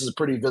 Triple H is a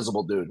pretty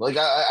visible dude. Like,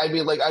 I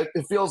mean, like,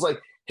 it feels like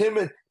him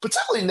and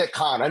particularly Nick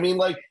Khan. I mean,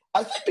 like,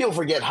 I think people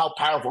forget how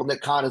powerful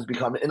Nick Khan has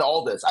become in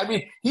all this. I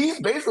mean, he's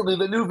basically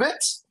the new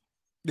Vince.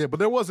 Yeah, but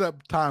there was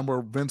that time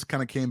where Vince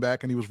kind of came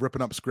back and he was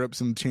ripping up scripts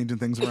and changing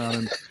things around,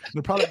 and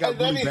the product got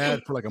really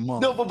bad for like a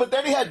month. No, but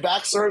then he had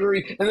back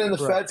surgery, and then the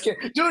feds came.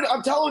 Dude,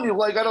 I'm telling you,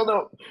 like, I don't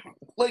know.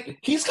 Like,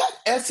 he's got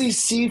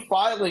SEC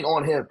filing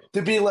on him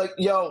to be like,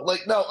 yo,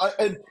 like, no.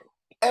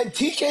 And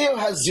TKO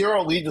has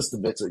zero allegiance to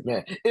Vince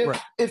McMahon.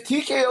 If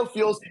TKO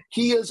feels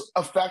he is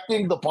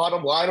affecting the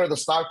bottom line or the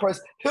stock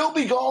price, he'll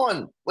be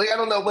gone. Like, I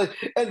don't know. Like,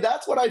 and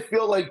that's what I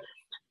feel like.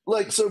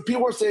 Like, so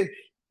people are saying,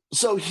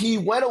 so he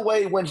went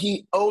away when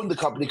he owned the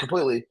company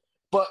completely,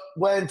 but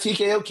when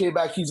TKO came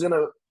back, he's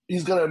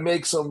gonna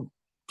make some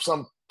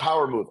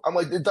power move. I'm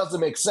like, it doesn't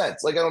make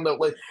sense. Like, I don't know.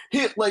 Like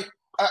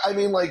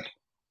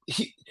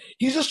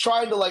he's just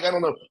trying to, like, I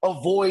don't know,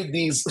 avoid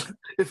these.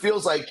 It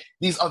feels like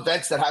these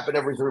events that happen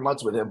every 3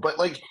 months with him. But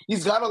like,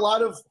 he's got a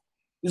lot of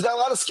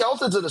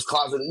skeletons in his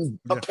closet.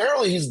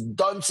 Apparently, he's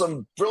done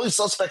some really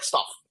suspect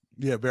stuff.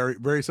 Yeah, very,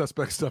 very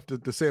suspect stuff,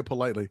 to say it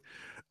politely.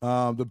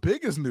 The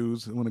biggest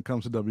news when it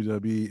comes to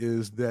WWE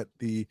is that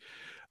the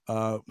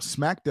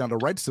SmackDown, the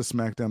rights to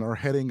SmackDown, are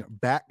heading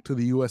back to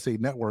the USA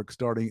Network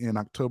starting in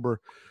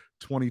October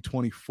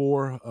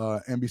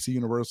 2024. NBC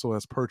Universal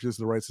has purchased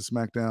the rights to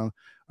SmackDown.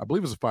 I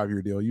believe it's a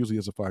 5-year deal. Usually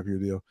it's a 5-year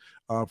deal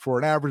for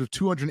an average of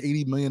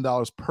 $280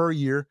 million per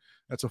year.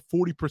 That's a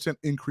 40%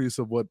 increase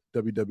of what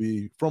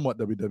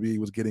WWE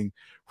was getting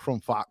from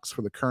Fox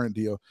for the current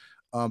deal.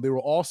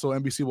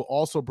 NBC will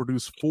also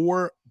produce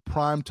 4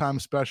 primetime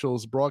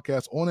specials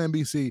broadcast on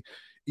NBC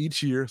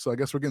each year. So I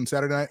guess we're getting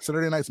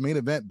Saturday night's main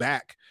event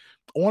back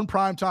on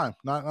prime time,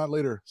 not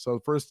later. So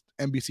first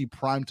NBC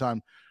primetime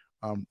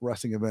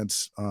wrestling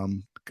events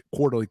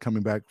quarterly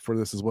coming back for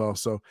this as well.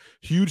 So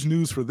huge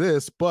news for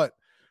this, but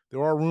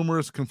there are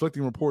rumors,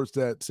 conflicting reports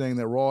saying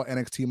that Raw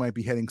NXT might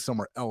be heading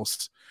somewhere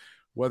else.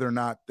 Whether or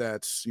not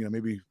that's,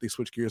 maybe they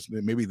switch gears,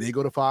 maybe they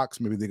go to Fox,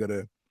 maybe they go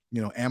to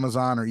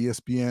Amazon or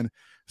ESPN.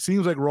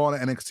 Seems like Raw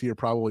and NXT are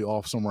probably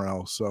off somewhere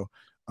else. So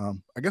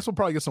I guess we'll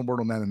probably get some word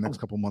on that in the next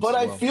couple months. But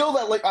I feel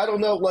that, like, I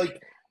don't know,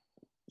 like,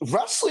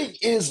 wrestling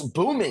is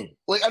booming.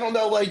 Like, I don't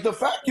know, like, the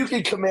fact you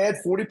can command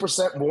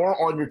 40% more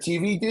on your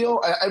TV deal,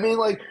 I mean,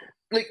 like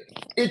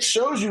it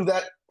shows you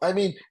that, I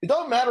mean, it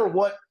doesn't matter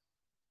what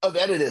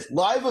event it is.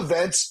 Live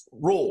events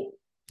rule.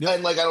 Yep.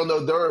 And, like, I don't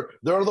know,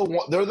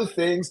 they're the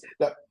things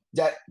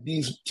that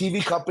these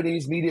TV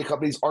companies, media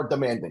companies are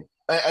demanding.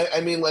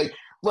 I mean, like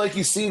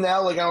you see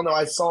now, like, I don't know,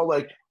 I saw,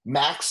 like,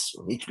 Max,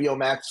 HBO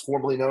Max,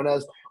 formerly known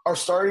as, are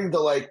starting to,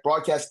 like,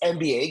 broadcast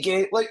NBA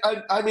game. Like,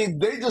 I mean,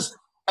 they just,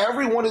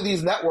 every one of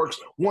these networks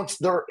wants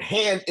their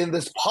hand in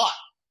this pot.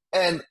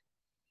 And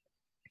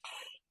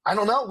I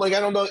don't know, like,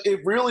 I don't know, it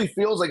really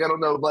feels like, I don't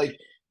know, like,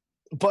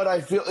 but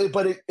I feel,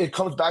 but it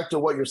comes back to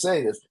what you're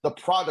saying is the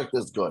product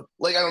is good.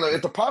 Like, I don't know,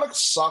 if the product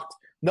sucked,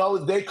 no,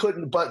 they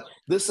couldn't, but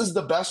this is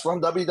the best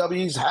run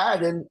WWE's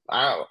had, and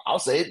I'll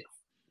say it,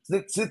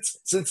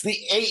 since the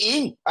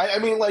AE. I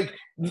mean, like,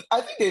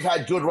 I think they've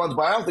had good runs,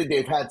 but I don't think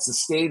they've had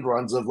sustained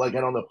runs of, like, I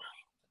don't know,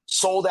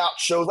 sold out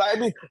shows. I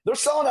mean, they're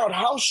selling out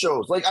house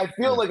shows. Like, I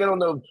feel like, I don't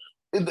know,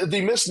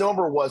 the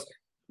misnomer was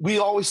we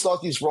always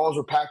thought these Raws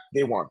were packed.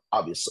 They weren't,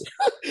 obviously.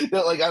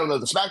 Like, I don't know,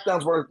 the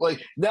SmackDowns were,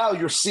 like, now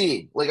you're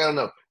seeing, like, I don't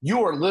know,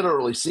 you are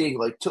literally seeing,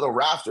 like, to the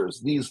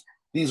rafters,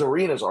 these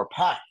arenas are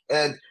packed.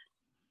 And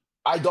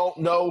I don't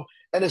know,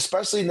 and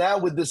especially now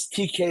with this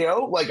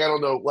TKO, like, I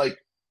don't know, like,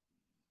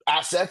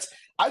 assets,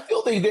 I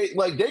feel they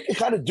can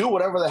kind of do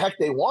whatever the heck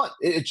they want.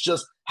 It's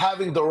just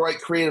having the right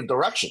creative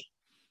direction.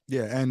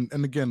 Yeah, and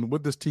again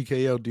with this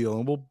TKO deal,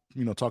 and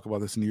we'll talk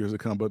about this in the years to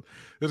come, but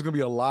there's going to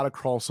be a lot of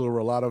crossover,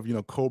 a lot of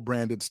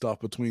co-branded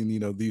stuff between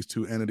these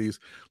two entities.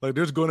 Like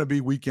there's going to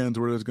be weekends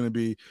where there's going to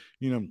be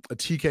a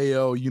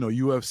TKO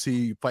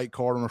UFC fight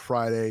card on a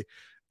Friday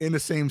in the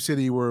same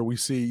city where we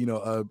see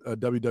a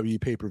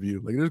WWE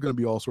pay-per-view. Like there's going to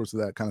be all sorts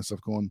of that kind of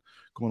stuff going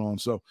on.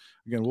 So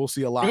again, we'll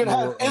see a lot. You're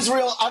gonna more have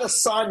Israel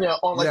Adesanya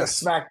on a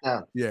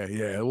SmackDown.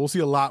 Yeah, we'll see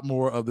a lot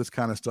more of this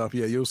kind of stuff.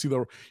 Yeah, you'll see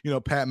the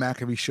Pat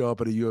McAfee show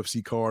up at a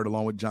UFC card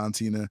along with John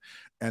Cena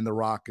and The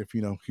Rock if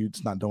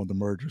he's not done with the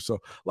merger. So a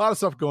lot of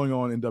stuff going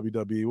on in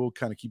WWE. We'll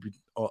kind of keep you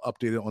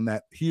updated on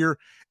that here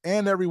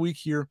and every week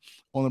here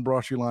on the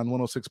Broad Street Line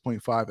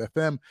 106.5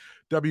 FM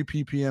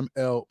WPPM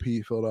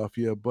LP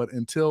Philadelphia. But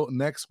until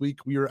next week,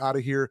 we are out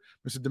of here.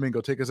 Mr.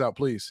 Domingo, take us out,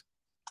 please.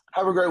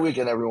 Have a great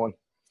weekend, everyone.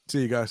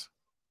 See you guys.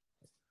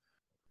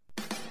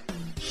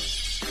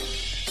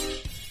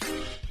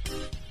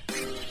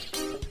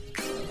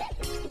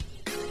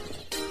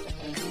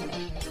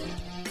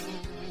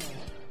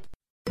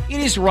 It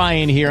is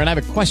Ryan here, and I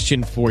have a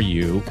question for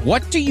you.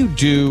 What do you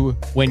do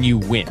when you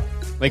win?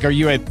 Like, are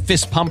you a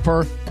fist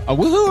pumper, a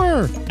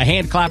woohooer, a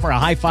hand clapper, a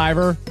high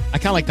fiver? I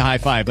kind of like the high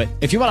five, but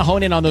if you want to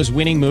hone in on those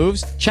winning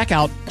moves, check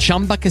out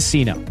Chumba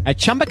Casino. At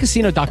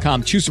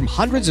ChumbaCasino.com, choose from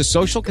hundreds of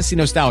social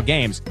casino-style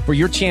games for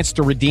your chance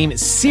to redeem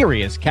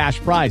serious cash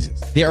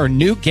prizes. There are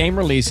new game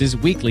releases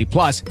weekly,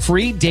 plus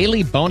free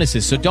daily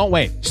bonuses. So don't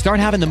wait. Start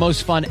having the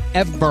most fun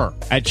ever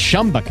at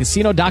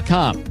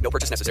ChumbaCasino.com. No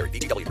purchase necessary.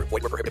 VGW Group.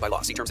 Void where prohibited by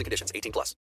law. See terms and conditions. 18+.